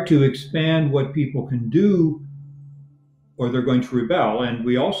start to expand what people can do, or they're going to rebel. And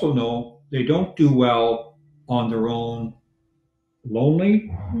we also know they don't do well on their own,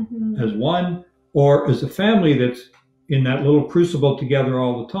 lonely as one, or as a family that's in that little crucible together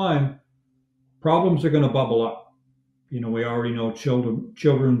all the time. Problems are going to bubble up. We already know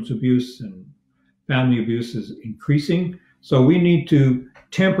children's abuse and family abuse is increasing. So we need to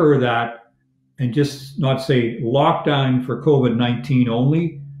temper that and just not say lockdown for COVID-19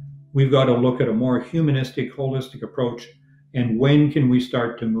 only. We've got to look at a more humanistic, holistic approach. And when can we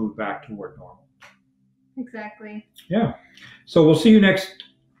start to move back toward normal? Exactly. Yeah. So we'll see you next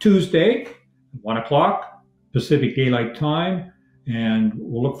Tuesday, 1 o'clock Pacific Daylight Time. And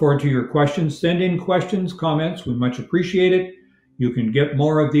we'll look forward to your questions. Send in questions, comments. We much appreciate it. You can get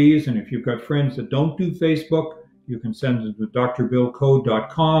more of these. And if you've got friends that don't do Facebook, you can send them to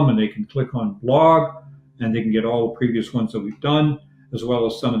drbillcode.com and they can click on blog and they can get all the previous ones that we've done, as well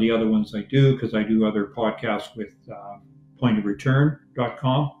as some of the other ones I do, because I do other podcasts with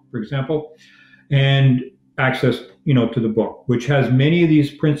pointofreturn.com, for example, and access, to the book, which has many of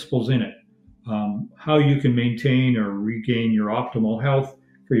these principles in it. How you can maintain or regain your optimal health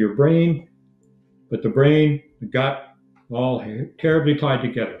for your brain, but the brain, the gut, all terribly tied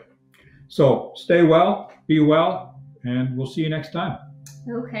together. So stay well, be well, and we'll see you next time.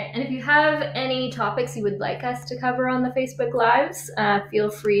 Okay, and if you have any topics you would like us to cover on the Facebook Lives, feel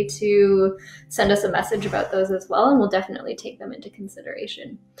free to send us a message about those as well, and we'll definitely take them into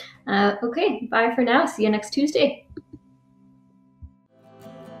consideration. Okay, bye for now. See you next Tuesday.